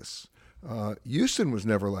like this. Houston was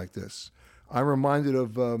never like this. I'm reminded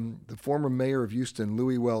of the former mayor of Houston,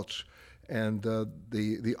 Louis Welch, and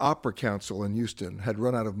the Opera Council in Houston had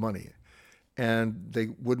run out of money, and they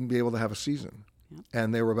wouldn't be able to have a season. Yep.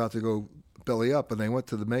 And they were about to go belly up, and they went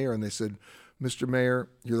to the mayor and they said, Mr. Mayor,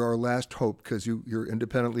 you're our last hope because you're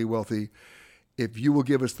independently wealthy. If you will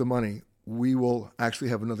give us the money, we will actually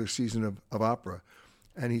have another season of opera.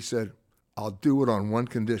 And he said, I'll do it on one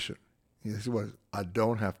condition. He said, what? I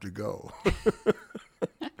don't have to go.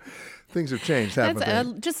 Things have changed, haven't they?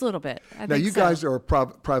 Just a little bit. Now, you guys are a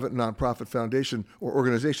private nonprofit foundation or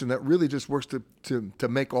organization that really just works to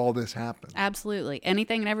make all this happen. Absolutely.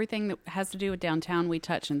 Anything and everything that has to do with downtown, we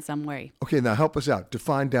touch in some way. Okay, now help us out.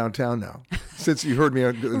 Define downtown now, since you heard me.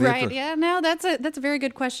 Right, yeah, no, that's a very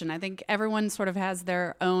good question. I think everyone sort of has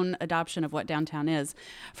their own adoption of what downtown is.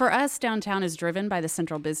 For us, downtown is driven by the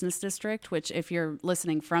Central Business District, which if you're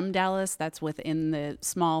listening from Dallas, that's within the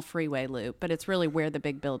small freeway loop, but it's really where the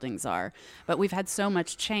big buildings are. But we've had so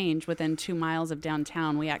much change within 2 miles of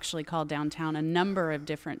downtown. We actually call downtown a number of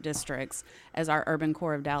different districts as our urban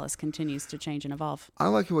core of Dallas continues to change and evolve. I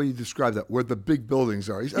like the way you describe that, where the big buildings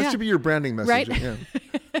are. That should be your branding message. Right? Yeah.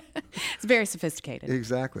 It's very sophisticated.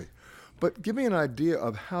 Exactly. But give me an idea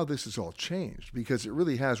of how this has all changed, because it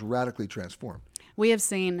really has radically transformed. We have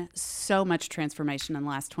seen so much transformation in the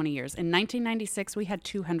last 20 years. In 1996, we had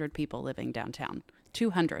 200 people living downtown.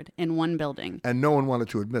 200 in one building. And no one wanted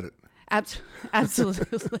to admit it.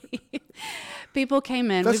 Absolutely. People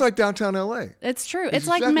came in. That's like downtown LA. It's true. It's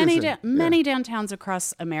exactly like many downtowns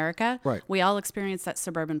across America. Right. We all experienced that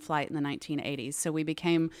suburban flight in the 1980s. So we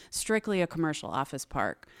became strictly a commercial office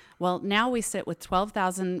park. Well, now we sit with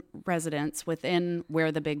 12,000 residents within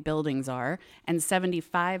where the big buildings are and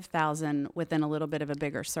 75,000 within a little bit of a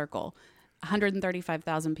bigger circle.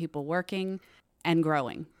 135,000 people working and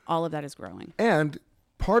growing. All of that is growing. And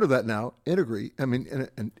part of that now, in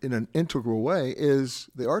an integral way, is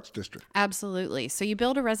the arts district. Absolutely. So you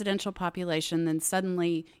build a residential population, then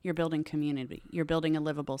suddenly you're building community. You're building a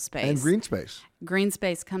livable space. And green space. Green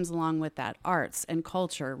space comes along with that. Arts and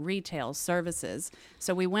culture, retail, services.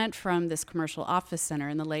 So we went from this commercial office center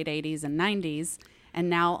in the late 80s and 90s, and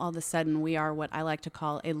now all of a sudden we are what I like to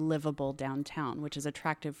call a livable downtown, which is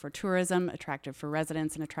attractive for tourism, attractive for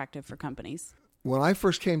residents, and attractive for companies. When I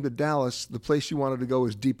first came to Dallas, the place you wanted to go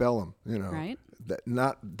was Deep Ellum. Right.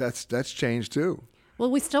 That's changed too. Well,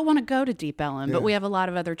 we still want to go to Deep Ellum, but we have a lot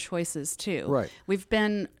of other choices too. Right. We've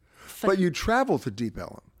been. But you travel to Deep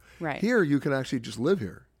Ellum. Right. Here, you can actually just live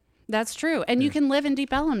here. That's true, and you can live in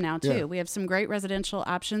Deep Ellum now too. Yeah. We have some great residential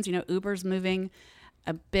options. Uber's moving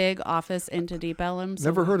a big office into Deep Ellum. So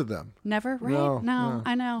Never heard of them. Never, right? No,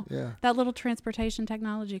 I know. Yeah. That little transportation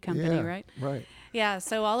technology company, right? Right. Yeah,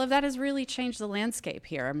 so all of that has really changed the landscape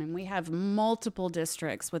here. I mean, we have multiple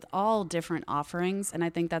districts with all different offerings, and I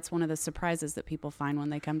think that's one of the surprises that people find when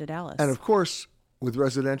they come to Dallas. And of course, with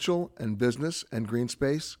residential and business and green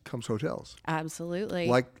space comes hotels. Absolutely.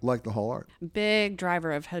 Like the Hall Art. Big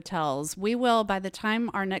driver of hotels. We will, by the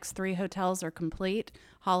time our next 3 hotels are complete,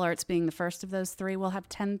 Hall Arts being the first of those 3, we'll have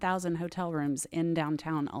 10,000 hotel rooms in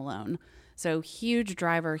downtown alone. So huge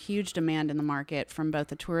driver, huge demand in the market from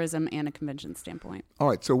both a tourism and a convention standpoint. All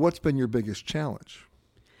right, so what's been your biggest challenge?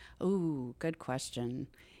 Ooh, good question.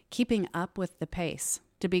 Keeping up with the pace,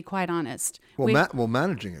 to be quite honest. Well,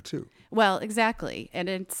 managing it too. Well, exactly. And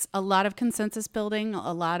it's a lot of consensus building,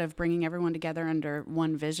 a lot of bringing everyone together under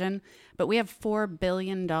one vision. But we have $4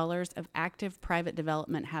 billion of active private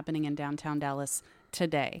development happening in downtown Dallas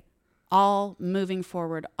today. All moving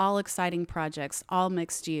forward, all exciting projects, all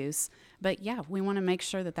mixed use. But yeah, we want to make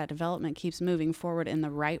sure that development keeps moving forward in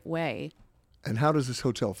the right way. And how does this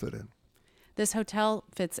hotel fit in? This hotel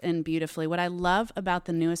fits in beautifully. What I love about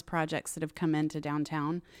the newest projects that have come into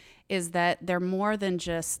downtown is that they're more than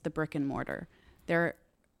just the brick and mortar. They're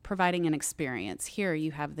providing an experience. Here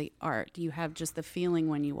you have the art. You have just the feeling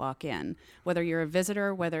when you walk in. Whether you're a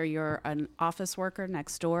visitor, whether you're an office worker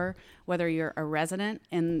next door, whether you're a resident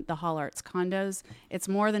in the Hall Arts condos, it's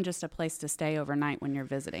more than just a place to stay overnight when you're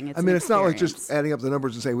visiting. It's not like just adding up the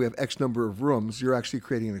numbers and saying we have X number of rooms. You're actually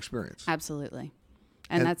creating an experience. Absolutely.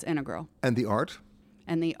 And that's integral. And the art?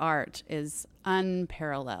 And the art is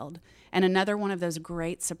unparalleled. And another one of those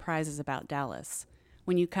great surprises about Dallas.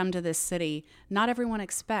 When you come to this city, not everyone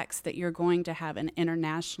expects that you're going to have an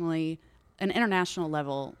international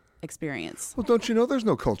level experience. Well, don't you know there's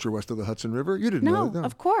no culture west of the Hudson River? You didn't know that? No,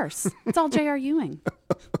 of course. It's all J.R. Ewing.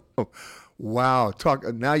 Wow.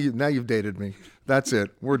 Now you've dated me. That's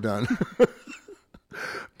it. We're done.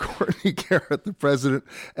 Courtney Garrett, the president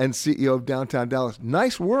and CEO of Downtown Dallas.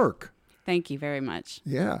 Nice work. Thank you very much.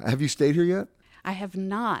 Yeah. Have you stayed here yet? I have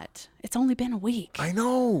not. It's only been a week. I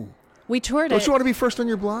know. We toured Don't you want to be first on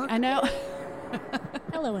your block? I know.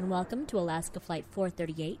 Hello and welcome to Alaska Flight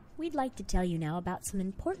 438. We'd like to tell you now about some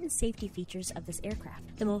important safety features of this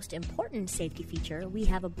aircraft. The most important safety feature we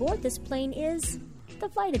have aboard this plane is the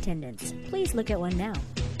flight attendants. Please look at one now.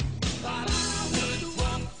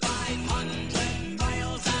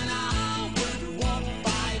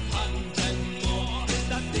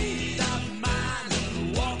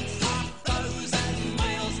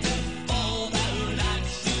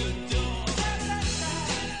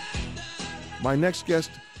 My next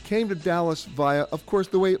guest came to Dallas via, of course,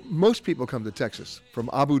 the way most people come to Texas, from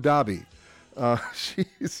Abu Dhabi.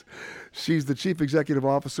 She's the chief executive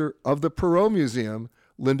officer of the Perot Museum,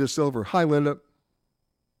 Linda Silver. Hi, Linda.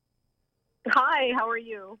 Hi, how are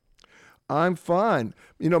you? I'm fine.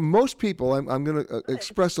 You know, most people, I'm going to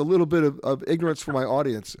express a little bit of ignorance for my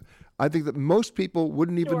audience. I think that most people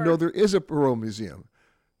wouldn't even know there is a Perot Museum.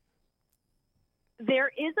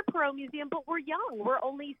 There is a Perot Museum, but we're young. We're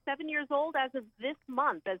only 7 years old as of this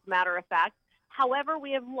month, as a matter of fact. However,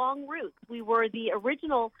 we have long roots. We were the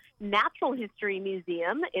original Natural History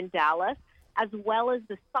Museum in Dallas, as well as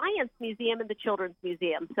the Science Museum and the Children's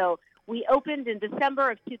Museum. So we opened in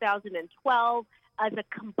December of 2012 as a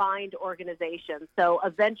combined organization. So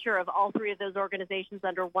a venture of all three of those organizations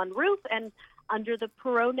under one roof and under the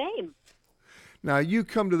Perot name. Now, you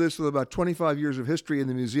come to this with about 25 years of history in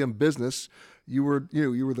the museum business. You were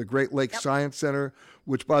the Great Lakes Science Center,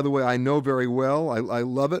 which, by the way, I know very well. I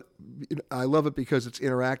love it. I love it because it's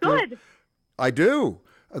interactive. Good. I do.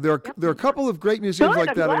 There are a couple of great museums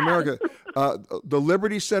like that in America. The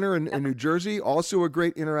Liberty Center in New Jersey, also a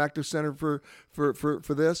great interactive center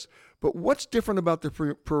for this. But what's different about the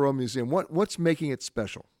Perot Museum? What's making it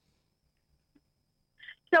special?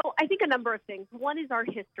 So I think a number of things. One is our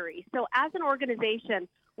history. So as an organization,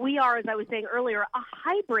 we are, as I was saying earlier, a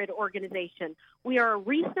hybrid organization. We are a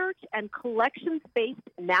research and collections-based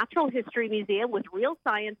natural history museum with real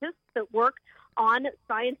scientists that work on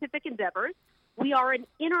scientific endeavors. We are an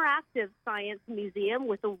interactive science museum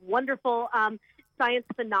with a wonderful science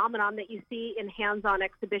phenomenon that you see in hands-on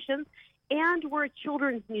exhibitions. And we're a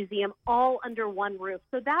children's museum all under one roof.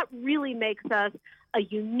 So that really makes us a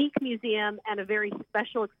unique museum and a very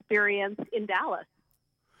special experience in Dallas.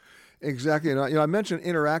 Exactly. And I mentioned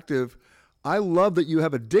interactive. I love that you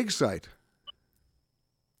have a dig site.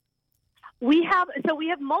 We have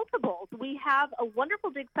multiples. We have a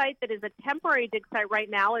wonderful dig site that is a temporary dig site right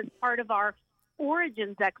now as part of our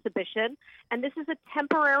Origins exhibition, and this is a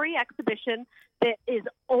temporary exhibition that is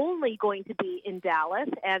only going to be in Dallas,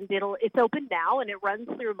 and it's open now, and it runs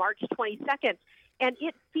through March 22nd, and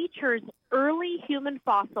it features early human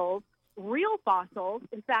fossils, real fossils,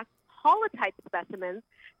 in fact, holotype specimens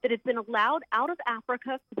that have been allowed out of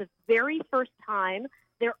Africa for the very first time.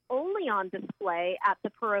 They're only on display at the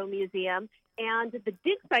Perot Museum, and the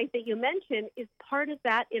dig site that you mentioned is part of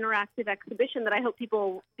that interactive exhibition that I hope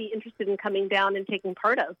people will be interested in coming down and taking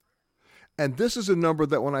part of. And this is a number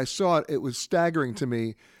that when I saw it, it was staggering to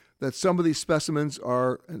me that some of these specimens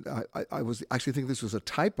are, and I was actually think this was a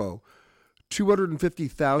typo,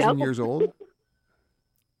 250,000 years old.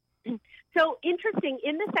 So interesting,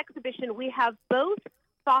 in this exhibition, we have both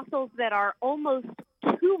fossils that are almost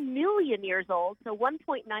 2 2 million years old, so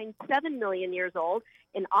 1.97 million years old,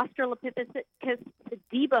 an Australopithecus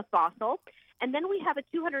sediba fossil. And then we have a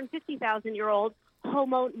 250,000-year-old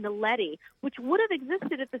Homo naledi, which would have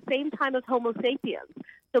existed at the same time as Homo sapiens.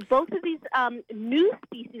 So both of these new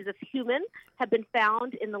species of human have been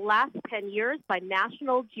found in the last 10 years by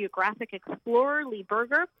National Geographic explorer Lee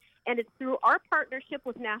Berger, and it's through our partnership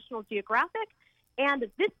with National Geographic and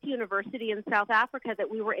this university in South Africa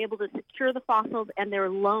that we were able to secure the fossils and their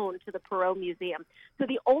loan to the Perot Museum. So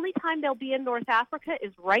the only time they'll be in North Africa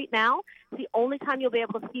is right now. It's the only time you'll be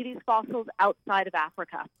able to see these fossils outside of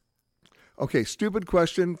Africa. Okay, stupid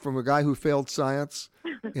question from a guy who failed science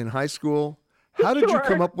in high school. How did you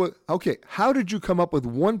come up with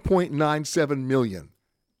 1.97 million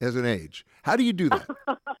as an age? How do you do that?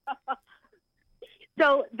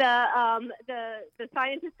 So the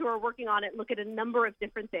scientists who are working on it look at a number of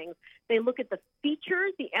different things. They look at the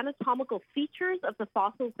features, the anatomical features of the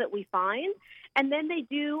fossils that we find, and then they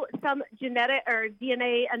do some genetic or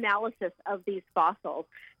DNA analysis of these fossils.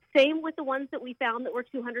 Same with the ones that we found that were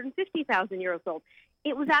 250,000 years old.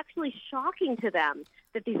 It was actually shocking to them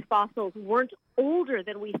that these fossils weren't older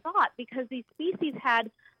than we thought, because these species had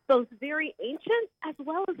both very ancient as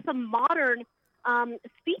well as some modern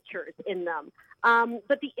features in them.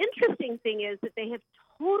 But the interesting thing is that they have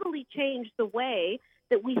totally changed the way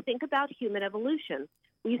that we think about human evolution.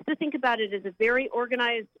 We used to think about it as a very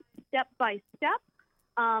organized step-by-step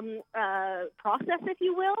process, if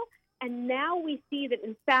you will. And now we see that,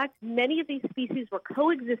 in fact, many of these species were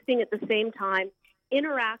coexisting at the same time,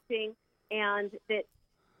 interacting, and that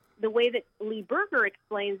the way that Lee Berger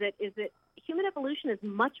explains it is that human evolution is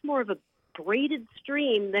much more of a braided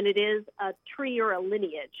stream than it is a tree or a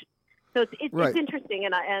lineage. So it's interesting,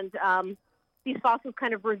 and these fossils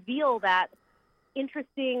kind of reveal that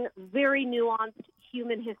interesting, very nuanced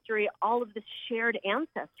human history, all of the shared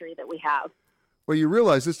ancestry that we have. Well, you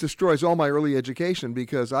realize this destroys all my early education,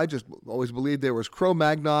 because I just always believed there was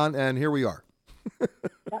Cro-Magnon, and here we are.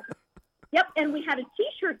 Yep, and we had a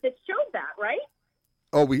T-shirt that showed that, right?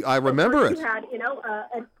 Oh, I remember it. You had,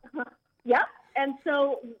 yep. And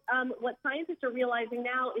so what scientists are realizing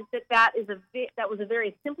now is that was a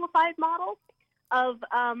very simplified model of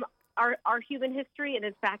our human history, and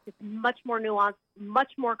in fact, it's much more nuanced,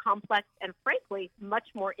 much more complex, and frankly,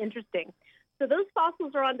 much more interesting. So those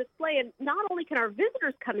fossils are on display, and not only can our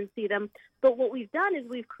visitors come and see them, but what we've done is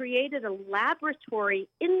we've created a laboratory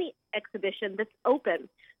in the exhibition that's open.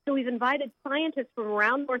 So we've invited scientists from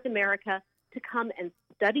around North America to come and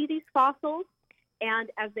study these fossils.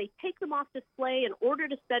 And as they take them off display, in order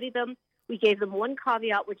to study them, we gave them one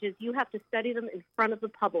caveat, which is you have to study them in front of the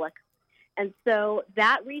public. And so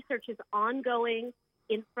that research is ongoing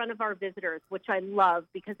in front of our visitors, which I love,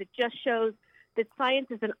 because it just shows that science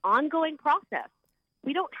is an ongoing process.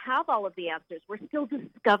 We don't have all of the answers. We're still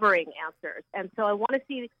discovering answers. And so I want to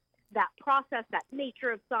see that process, that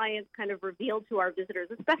nature of science kind of revealed to our visitors,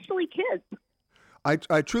 especially kids.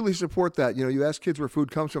 I truly support that. You know, you ask kids where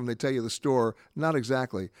food comes from, they tell you the store. Not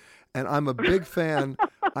exactly. And I'm a big fan.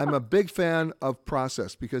 I'm a big fan of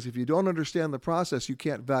process, because if you don't understand the process, you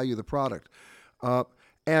can't value the product.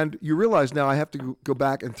 And you realize now I have to go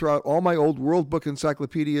back and throw out all my old World Book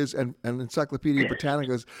encyclopedias and Encyclopedia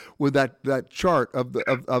Britannicas with that chart of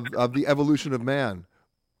the evolution of man.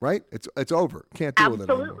 Right? It's over. Can't deal with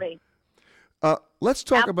it anymore. Absolutely. Let's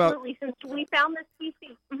talk about. Absolutely. Since we found this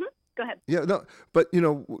species. Mm-hmm. Go ahead. Yeah, no, but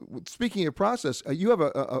speaking of process, you have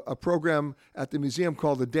a program at the museum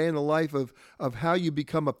called The Day in the Life of How You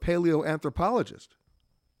Become a Paleoanthropologist.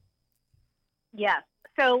 Yes.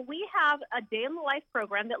 So we have a Day in the Life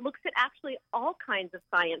program that looks at actually all kinds of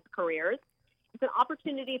science careers. It's an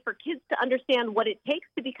opportunity for kids to understand what it takes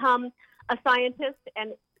to become a scientist.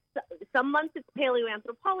 And some months it's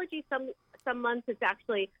paleoanthropology, some months it's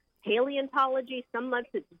actually paleontology, some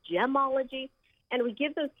months it's gemology. And we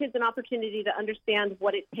give those kids an opportunity to understand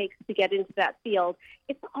what it takes to get into that field.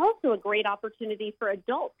 It's also a great opportunity for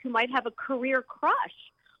adults who might have a career crush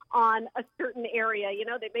on a certain area. You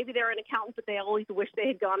know, maybe they're an accountant, but they always wish they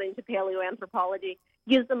had gone into paleoanthropology.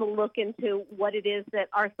 Gives them a look into what it is that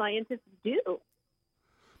our scientists do.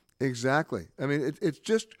 Exactly. I mean, it's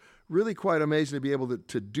just really quite amazing to be able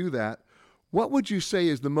to do that. What would you say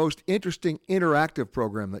is the most interesting interactive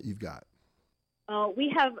program that you've got?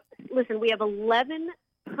 We have 11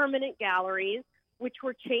 permanent galleries, which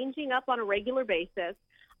we're changing up on a regular basis.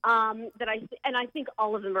 I think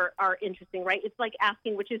all of them are interesting, right? It's like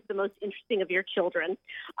asking which is the most interesting of your children.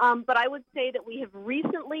 But I would say that we have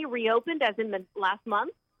recently reopened, as in the last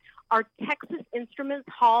month, our Texas Instruments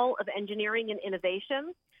Hall of Engineering and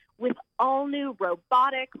Innovation, with all new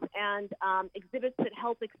robotics and exhibits that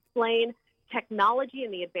help explain technology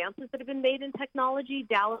and the advances that have been made in technology.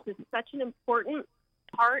 Dallas is such an important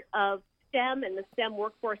part of STEM and the STEM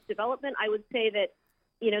workforce development. I would say that,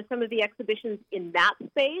 some of the exhibitions in that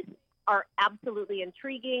space are absolutely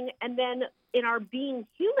intriguing. And then in our Being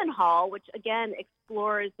Human Hall, which again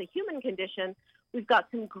explores the human condition, we've got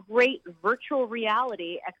some great virtual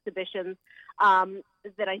reality exhibitions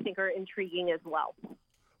that I think are intriguing as well.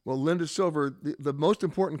 Well, Linda Silver, the most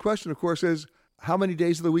important question, of course, is how many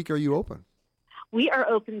days of the week are you open? We are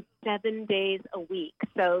open 7 days a week.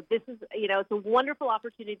 So this is, it's a wonderful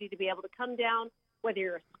opportunity to be able to come down, whether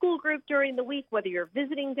you're a school group during the week, whether you're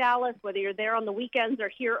visiting Dallas, whether you're there on the weekends or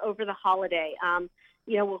here over the holiday.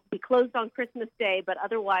 We'll be closed on Christmas Day, but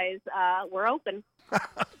otherwise we're open.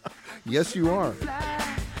 Yes, you are.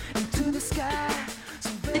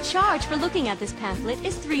 The charge for looking at this pamphlet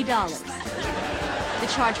is $3. The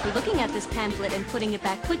charge for looking at this pamphlet and putting it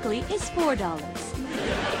back quickly is $4.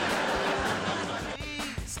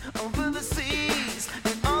 Over the seas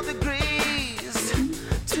and all the degrees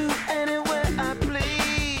to anywhere I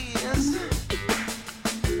please.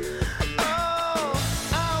 Oh,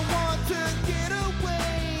 I want to get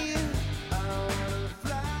away. I want to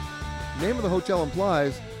fly. Name of the hotel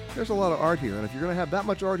implies there's a lot of art here, and if you're going to have that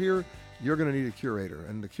much art here, you're going to need a curator.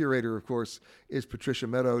 And the curator, of course, is Patricia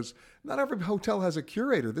Meadows. Not every hotel has a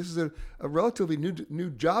curator. This is a relatively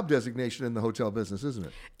new job designation in the hotel business, isn't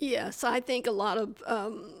it? Yes, I think a lot of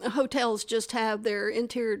hotels just have their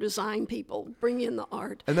interior design people bring in the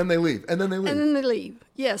art. And then they leave. And then they leave.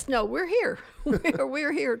 Yes, no, we're here.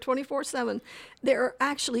 We're here 24/7. There are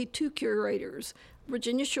actually two curators.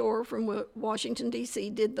 Virginia Shore from Washington,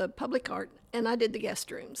 D.C. did the public art, and I did the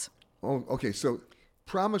guest rooms. Oh, okay. So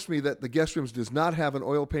promise me that the guest rooms does not have an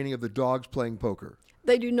oil painting of the dogs playing poker.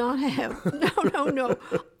 They do not have. No.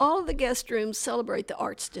 All of the guest rooms celebrate the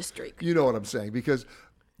arts district. You know what I'm saying, because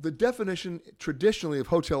the definition traditionally of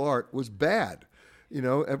hotel art was bad.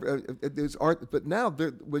 There's art, but now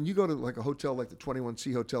when you go to like a hotel like the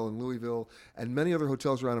 21C Hotel in Louisville and many other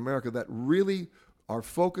hotels around America that really are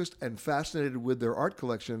focused and fascinated with their art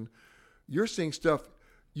collection, you're seeing stuff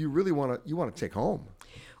you really want to take home.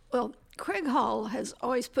 Well, Craig Hall has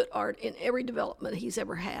always put art in every development he's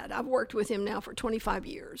ever had. I've worked with him now for 25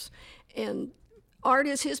 years, and art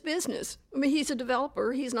is his business. I mean, he's a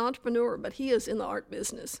developer, he's an entrepreneur, but he is in the art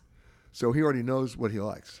business. So he already knows what he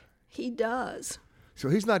likes. He does. So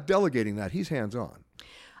he's not delegating that, he's hands-on.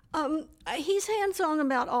 He's hands-on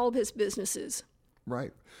about all of his businesses.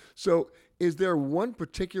 Right. So is there one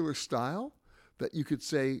particular style that you could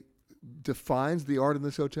say defines the art in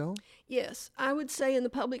this hotel? Yes, I would say in the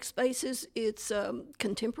public spaces it's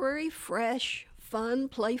contemporary, fresh, fun,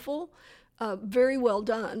 playful, very well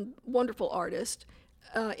done, wonderful artist.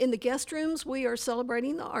 In the guest rooms, we are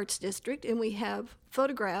celebrating the arts district, and we have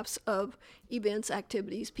photographs of events,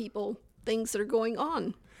 activities, people, things that are going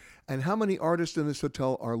on. And how many artists in this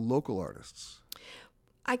hotel are local artists?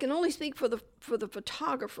 I can only speak for the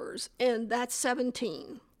photographers, and that's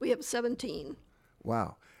 17. We have 17.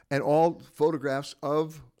 Wow. And all photographs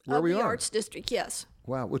of where we are. The Arts District, yes.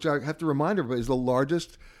 Wow, which I have to remind everybody is the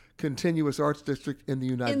largest continuous arts district in the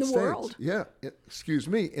United States. In the world. Yeah, excuse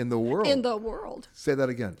me, in the world. In the world. Say that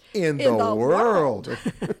again. In the world.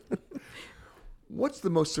 What's the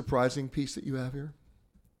most surprising piece that you have here?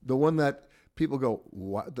 The one that people go,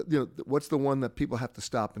 wow. What's the one that people have to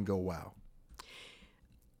stop and go, wow?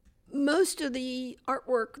 Most of the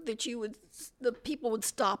artwork that the people would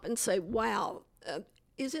stop and say, wow,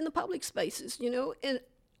 is in the public spaces, and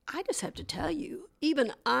I just have to tell you,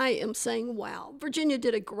 even I am saying, wow, Virginia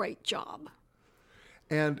did a great job.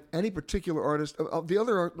 And any particular artist, the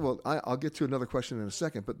other art, well, I'll get to another question in a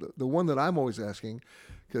second, but the one that I'm always asking,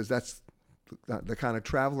 because that's the kind of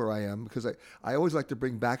traveler I am, because I always like to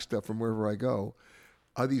bring back stuff from wherever I go.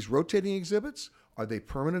 Are these rotating exhibits? Are they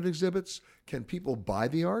permanent exhibits? Can people buy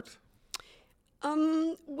the art?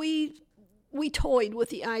 We toyed with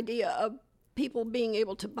the idea of people being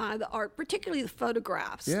able to buy the art, particularly the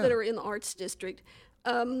photographs that are in the arts district.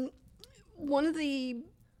 One of the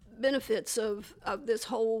benefits of this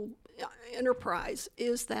whole enterprise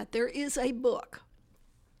is that there is a book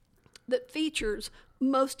that features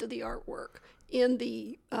most of the artwork in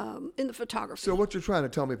the photography. So what you're trying to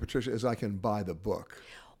tell me, Patricia, is I can buy the book.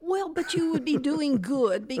 Well, but you would be doing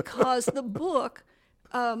good because the book,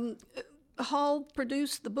 Hall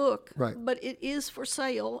produced the book, right, but it is for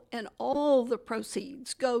sale, and all the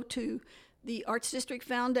proceeds go to the Arts District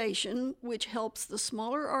Foundation, which helps the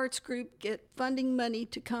smaller arts group get funding money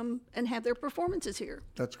to come and have their performances here.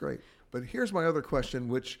 That's great. But here's my other question,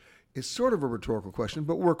 which is sort of a rhetorical question,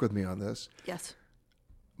 but work with me on this. Yes.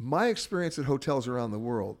 My experience at hotels around the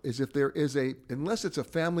world is if there is unless it's a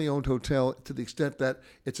family-owned hotel to the extent that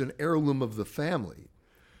it's an heirloom of the family,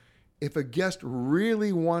 if a guest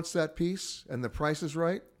really wants that piece and the price is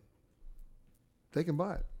right, they can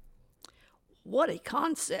buy it. What a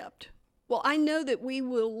concept. Well, I know that we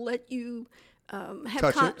will let you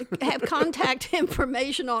have contact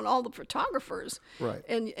information on all the photographers. Right.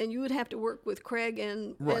 And you would have to work with Craig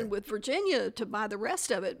and with Virginia to buy the rest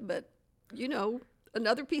of it. But,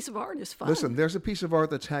 another piece of art is fun. Listen, there's a piece of art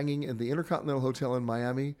that's hanging in the Intercontinental Hotel in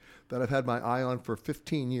Miami that I've had my eye on for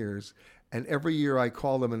 15 years. And every year I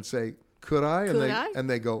call them and say, could I? And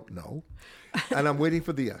they go, no. And I'm waiting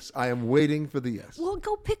for the yes. I am waiting for the yes. Well,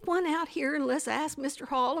 go pick one out here and let's ask Mr.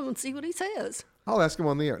 Hall and see what he says. I'll ask him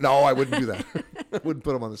on the air. No, I wouldn't do that. I wouldn't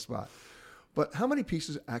put him on the spot. But how many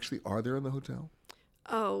pieces actually are there in the hotel?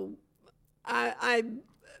 Oh, I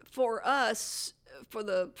for us, for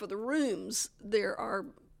the rooms, there are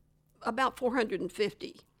about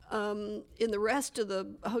 450. In the rest of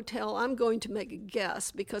the hotel, I'm going to make a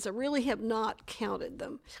guess because I really have not counted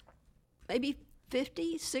them. Maybe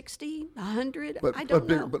 50, 60, 100, I don't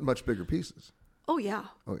know. But much bigger pieces. Oh, yeah.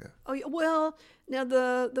 Oh, yeah. Oh, yeah. Well, now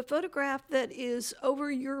the photograph that is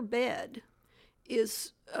over your bed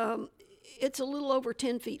is, it's a little over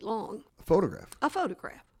 10 feet long. A photograph? A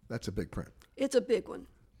photograph. That's a big print. It's a big one.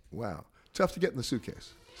 Wow. Tough to get in the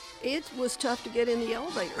suitcase. It was tough to get in the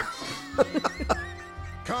elevator.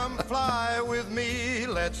 Come fly with me,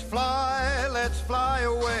 let's fly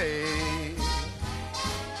away.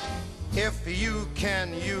 If you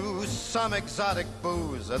can use some exotic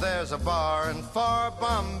booze, there's a bar in far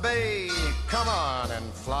Bombay. Come on and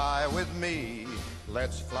fly with me,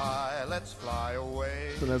 let's fly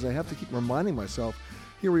away. And as I have to keep reminding myself,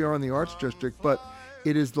 here we are in the Arts District, but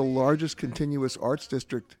it is the largest continuous arts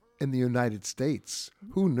district in the United States.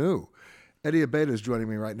 Who knew? Eddie Abeda is joining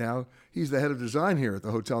me right now. He's the head of design here at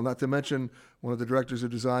the hotel, not to mention one of the directors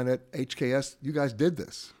of design at HKS. You guys did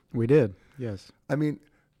this. We did, yes. I mean,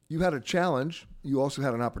 you had a challenge. You also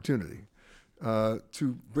had an opportunity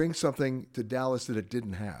to bring something to Dallas that it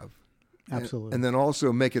didn't have. Absolutely. And then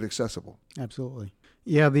also make it accessible. Absolutely.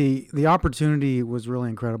 Yeah, the opportunity was really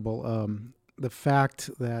incredible. The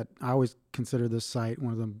fact that I always consider this site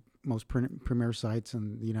one of the most premier sites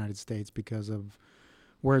in the United States because of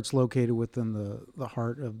where it's located within the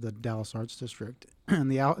heart of the Dallas Arts District.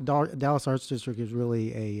 And the Dallas Arts District is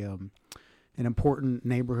really an important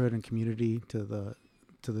neighborhood and community to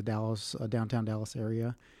the Dallas downtown Dallas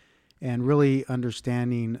area, and really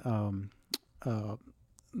understanding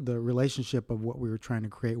the relationship of what we were trying to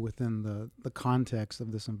create within the context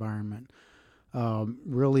of this environment.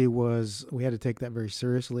 Really was, we had to take that very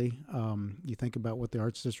seriously. You think about what the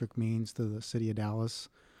Arts District means to the city of Dallas.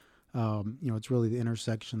 It's really the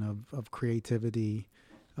intersection of creativity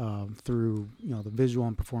through, the visual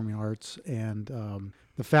and performing arts. And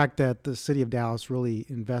the fact that the city of Dallas really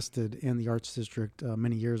invested in the Arts District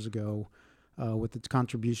many years ago with its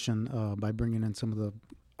contribution by bringing in some of the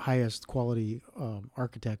highest quality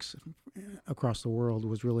architects across the world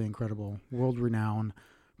was really incredible. World-renowned,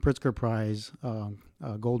 Pritzker Prize,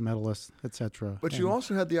 gold medalist, etc. But you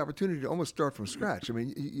also had the opportunity to almost start from scratch. I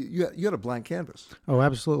mean, you had a blank canvas. Oh,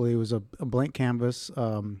 absolutely. It was a blank canvas,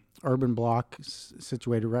 urban block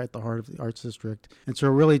situated right at the heart of the Arts District. And so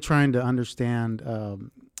we're really trying to understand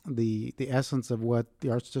the essence of what the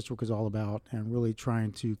Arts District is all about and really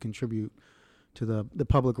trying to contribute to the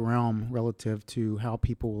public realm relative to how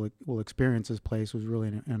people will experience this place was really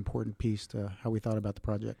an important piece to how we thought about the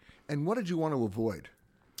project. And what did you want to avoid?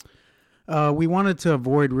 We wanted to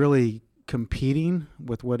avoid really competing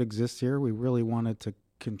with what exists here. We really wanted to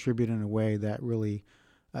contribute in a way that really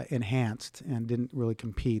enhanced and didn't really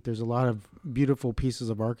compete. There's a lot of beautiful pieces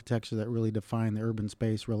of architecture that really define the urban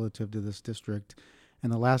space relative to this district.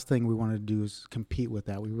 And the last thing we wanted to do is compete with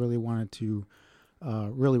that. We really wanted to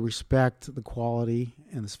really respect the quality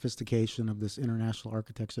and the sophistication of this international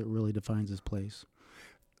architecture that really defines this place.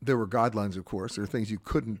 There were guidelines, of course. There are things you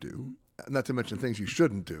couldn't do, not to mention things you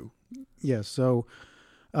shouldn't do. Yes. So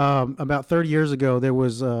about 30 years ago, there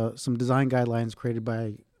was some design guidelines created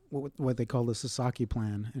by what they call the Sasaki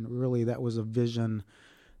Plan. And really that was a vision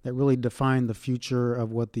that really defined the future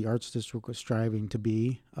of what the Arts District was striving to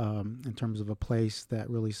be in terms of a place that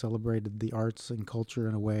really celebrated the arts and culture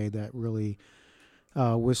in a way that really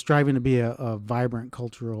was striving to be a vibrant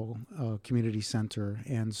cultural community center.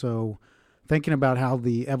 And so thinking about how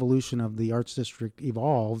the evolution of the Arts District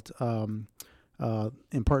evolved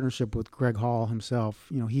in partnership with Greg Hall himself,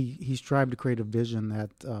 he strived to create a vision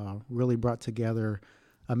that really brought together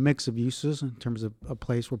a mix of uses in terms of a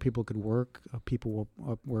place where people could work,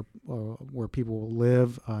 where people will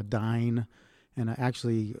live, dine, and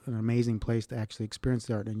actually an amazing place to actually experience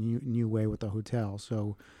the art in a new way with the hotel.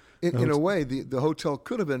 So, in a way, the hotel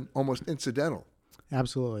could have been almost incidental.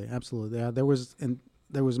 Absolutely. Yeah, there was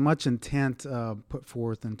much intent put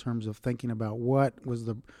forth in terms of thinking about what was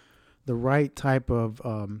the right type of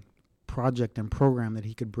project and program that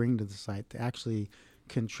he could bring to the site to actually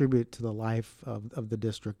contribute to the life of the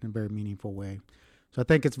district in a very meaningful way. So I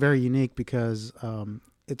think it's very unique because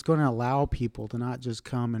it's going to allow people to not just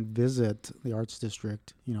come and visit the arts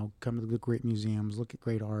district, come to the great museums, look at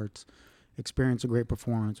great arts, experience a great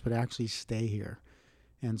performance, but actually stay here.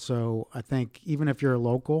 And so I think even if you're a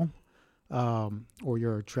local or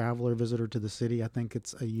you're a traveler, visitor to the city, I think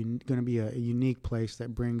it's going to be a unique place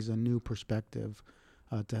that brings a new perspective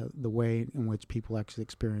to the way in which people actually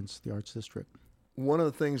experience the arts district. One of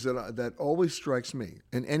the things that always strikes me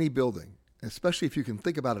in any building, especially if you can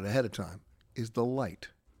think about it ahead of time, is the light,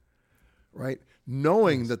 right?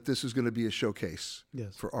 Knowing that this is going to be a showcase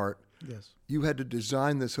for art, you had to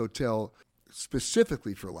design this hotel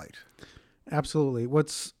specifically for light. Absolutely.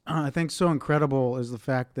 What's I think so incredible is the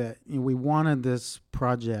fact that we wanted this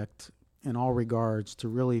project in all regards to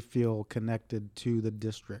really feel connected to the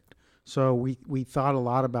district. So we thought a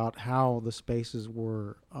lot about how the spaces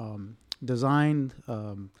were designed,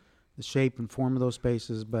 the shape and form of those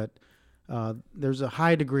spaces, but there's a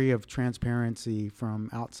high degree of transparency from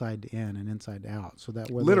outside to in and inside to out. So that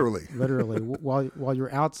literally, while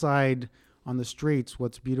you're outside on the streets,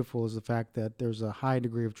 what's beautiful is the fact that there's a high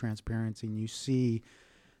degree of transparency, and you see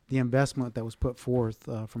the investment that was put forth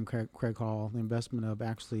from Craig Hall, the investment of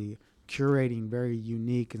actually curating very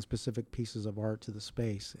unique and specific pieces of art to the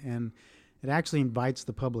space. And it actually invites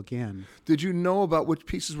the public in. Did you know about which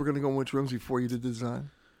pieces were going to go in which rooms before you did the design?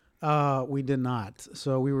 We did not.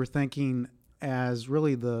 So we were thinking as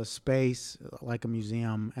really the space, like a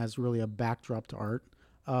museum, as really a backdrop to art.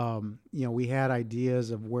 We had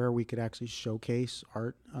ideas of where we could actually showcase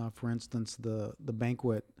art. For instance, the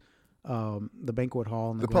banquet hall and the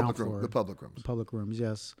ground floor. The public rooms. The public rooms,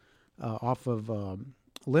 yes. Off of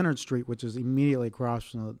Leonard Street, which is immediately across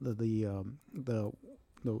from the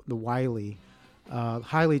Wiley,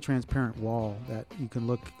 highly transparent wall that you can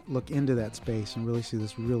look into that space and really see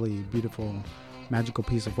this really beautiful, magical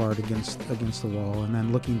piece of art against the wall, and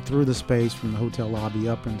then looking through the space from the hotel lobby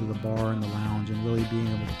up into the bar and the lounge and really being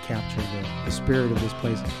able to capture the spirit of this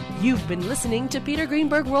place. You've been listening to Peter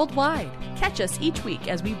Greenberg Worldwide. Catch us each week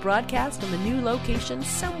as we broadcast from a new location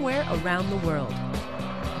somewhere around the world.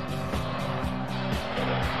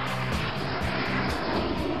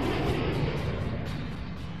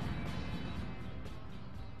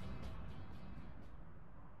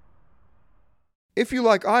 If you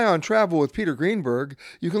like Ion Travel with Peter Greenberg,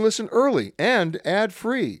 you can listen early and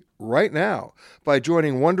ad-free right now by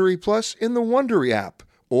joining Wondery Plus in the Wondery app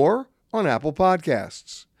or on Apple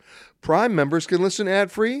Podcasts. Prime members can listen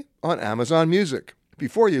ad-free on Amazon Music.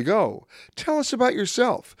 Before you go, tell us about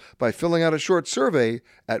yourself by filling out a short survey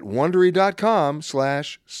at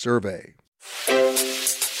Wondery.com/survey.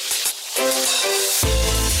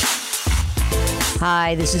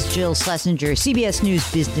 Hi, this is Jill Schlesinger, CBS News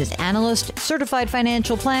business analyst, certified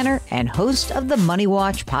financial planner, and host of the Money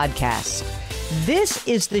Watch podcast. This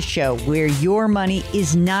is the show where your money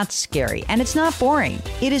is not scary and it's not boring.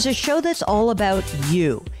 It is a show that's all about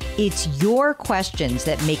you. It's your questions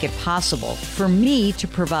that make it possible for me to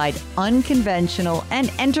provide unconventional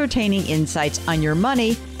and entertaining insights on your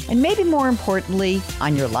money and maybe more importantly,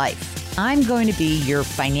 on your life. I'm going to be your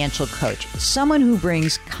financial coach, someone who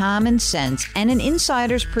brings common sense and an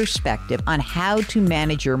insider's perspective on how to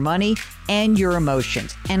manage your money and your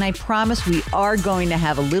emotions. And I promise we are going to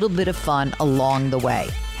have a little bit of fun along the way.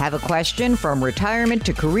 Have a question from retirement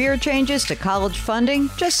to career changes to college funding?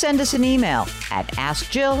 Just send us an email at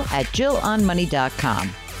askjill@jillonmoney.com.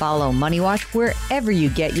 Follow Money Watch wherever you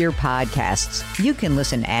get your podcasts. You can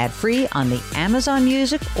listen ad-free on the Amazon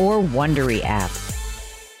Music or Wondery app.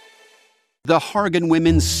 The Hargan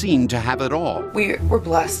women seemed to have it all. We were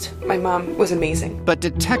blessed. My mom was amazing. But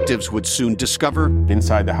detectives would soon discover...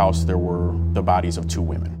 Inside the house, there were the bodies of two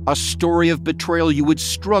women. A story of betrayal you would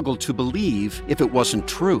struggle to believe if it wasn't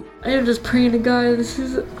true. I am just praying to God, this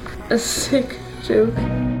is a sick joke.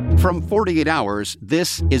 From 48 Hours,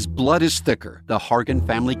 this is Blood is Thicker, the Hargan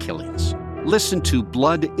family killings. Listen to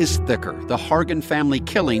Blood is Thicker, the Hargan family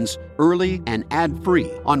killings, early and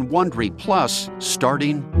ad-free on Wondery Plus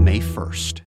starting May 1st.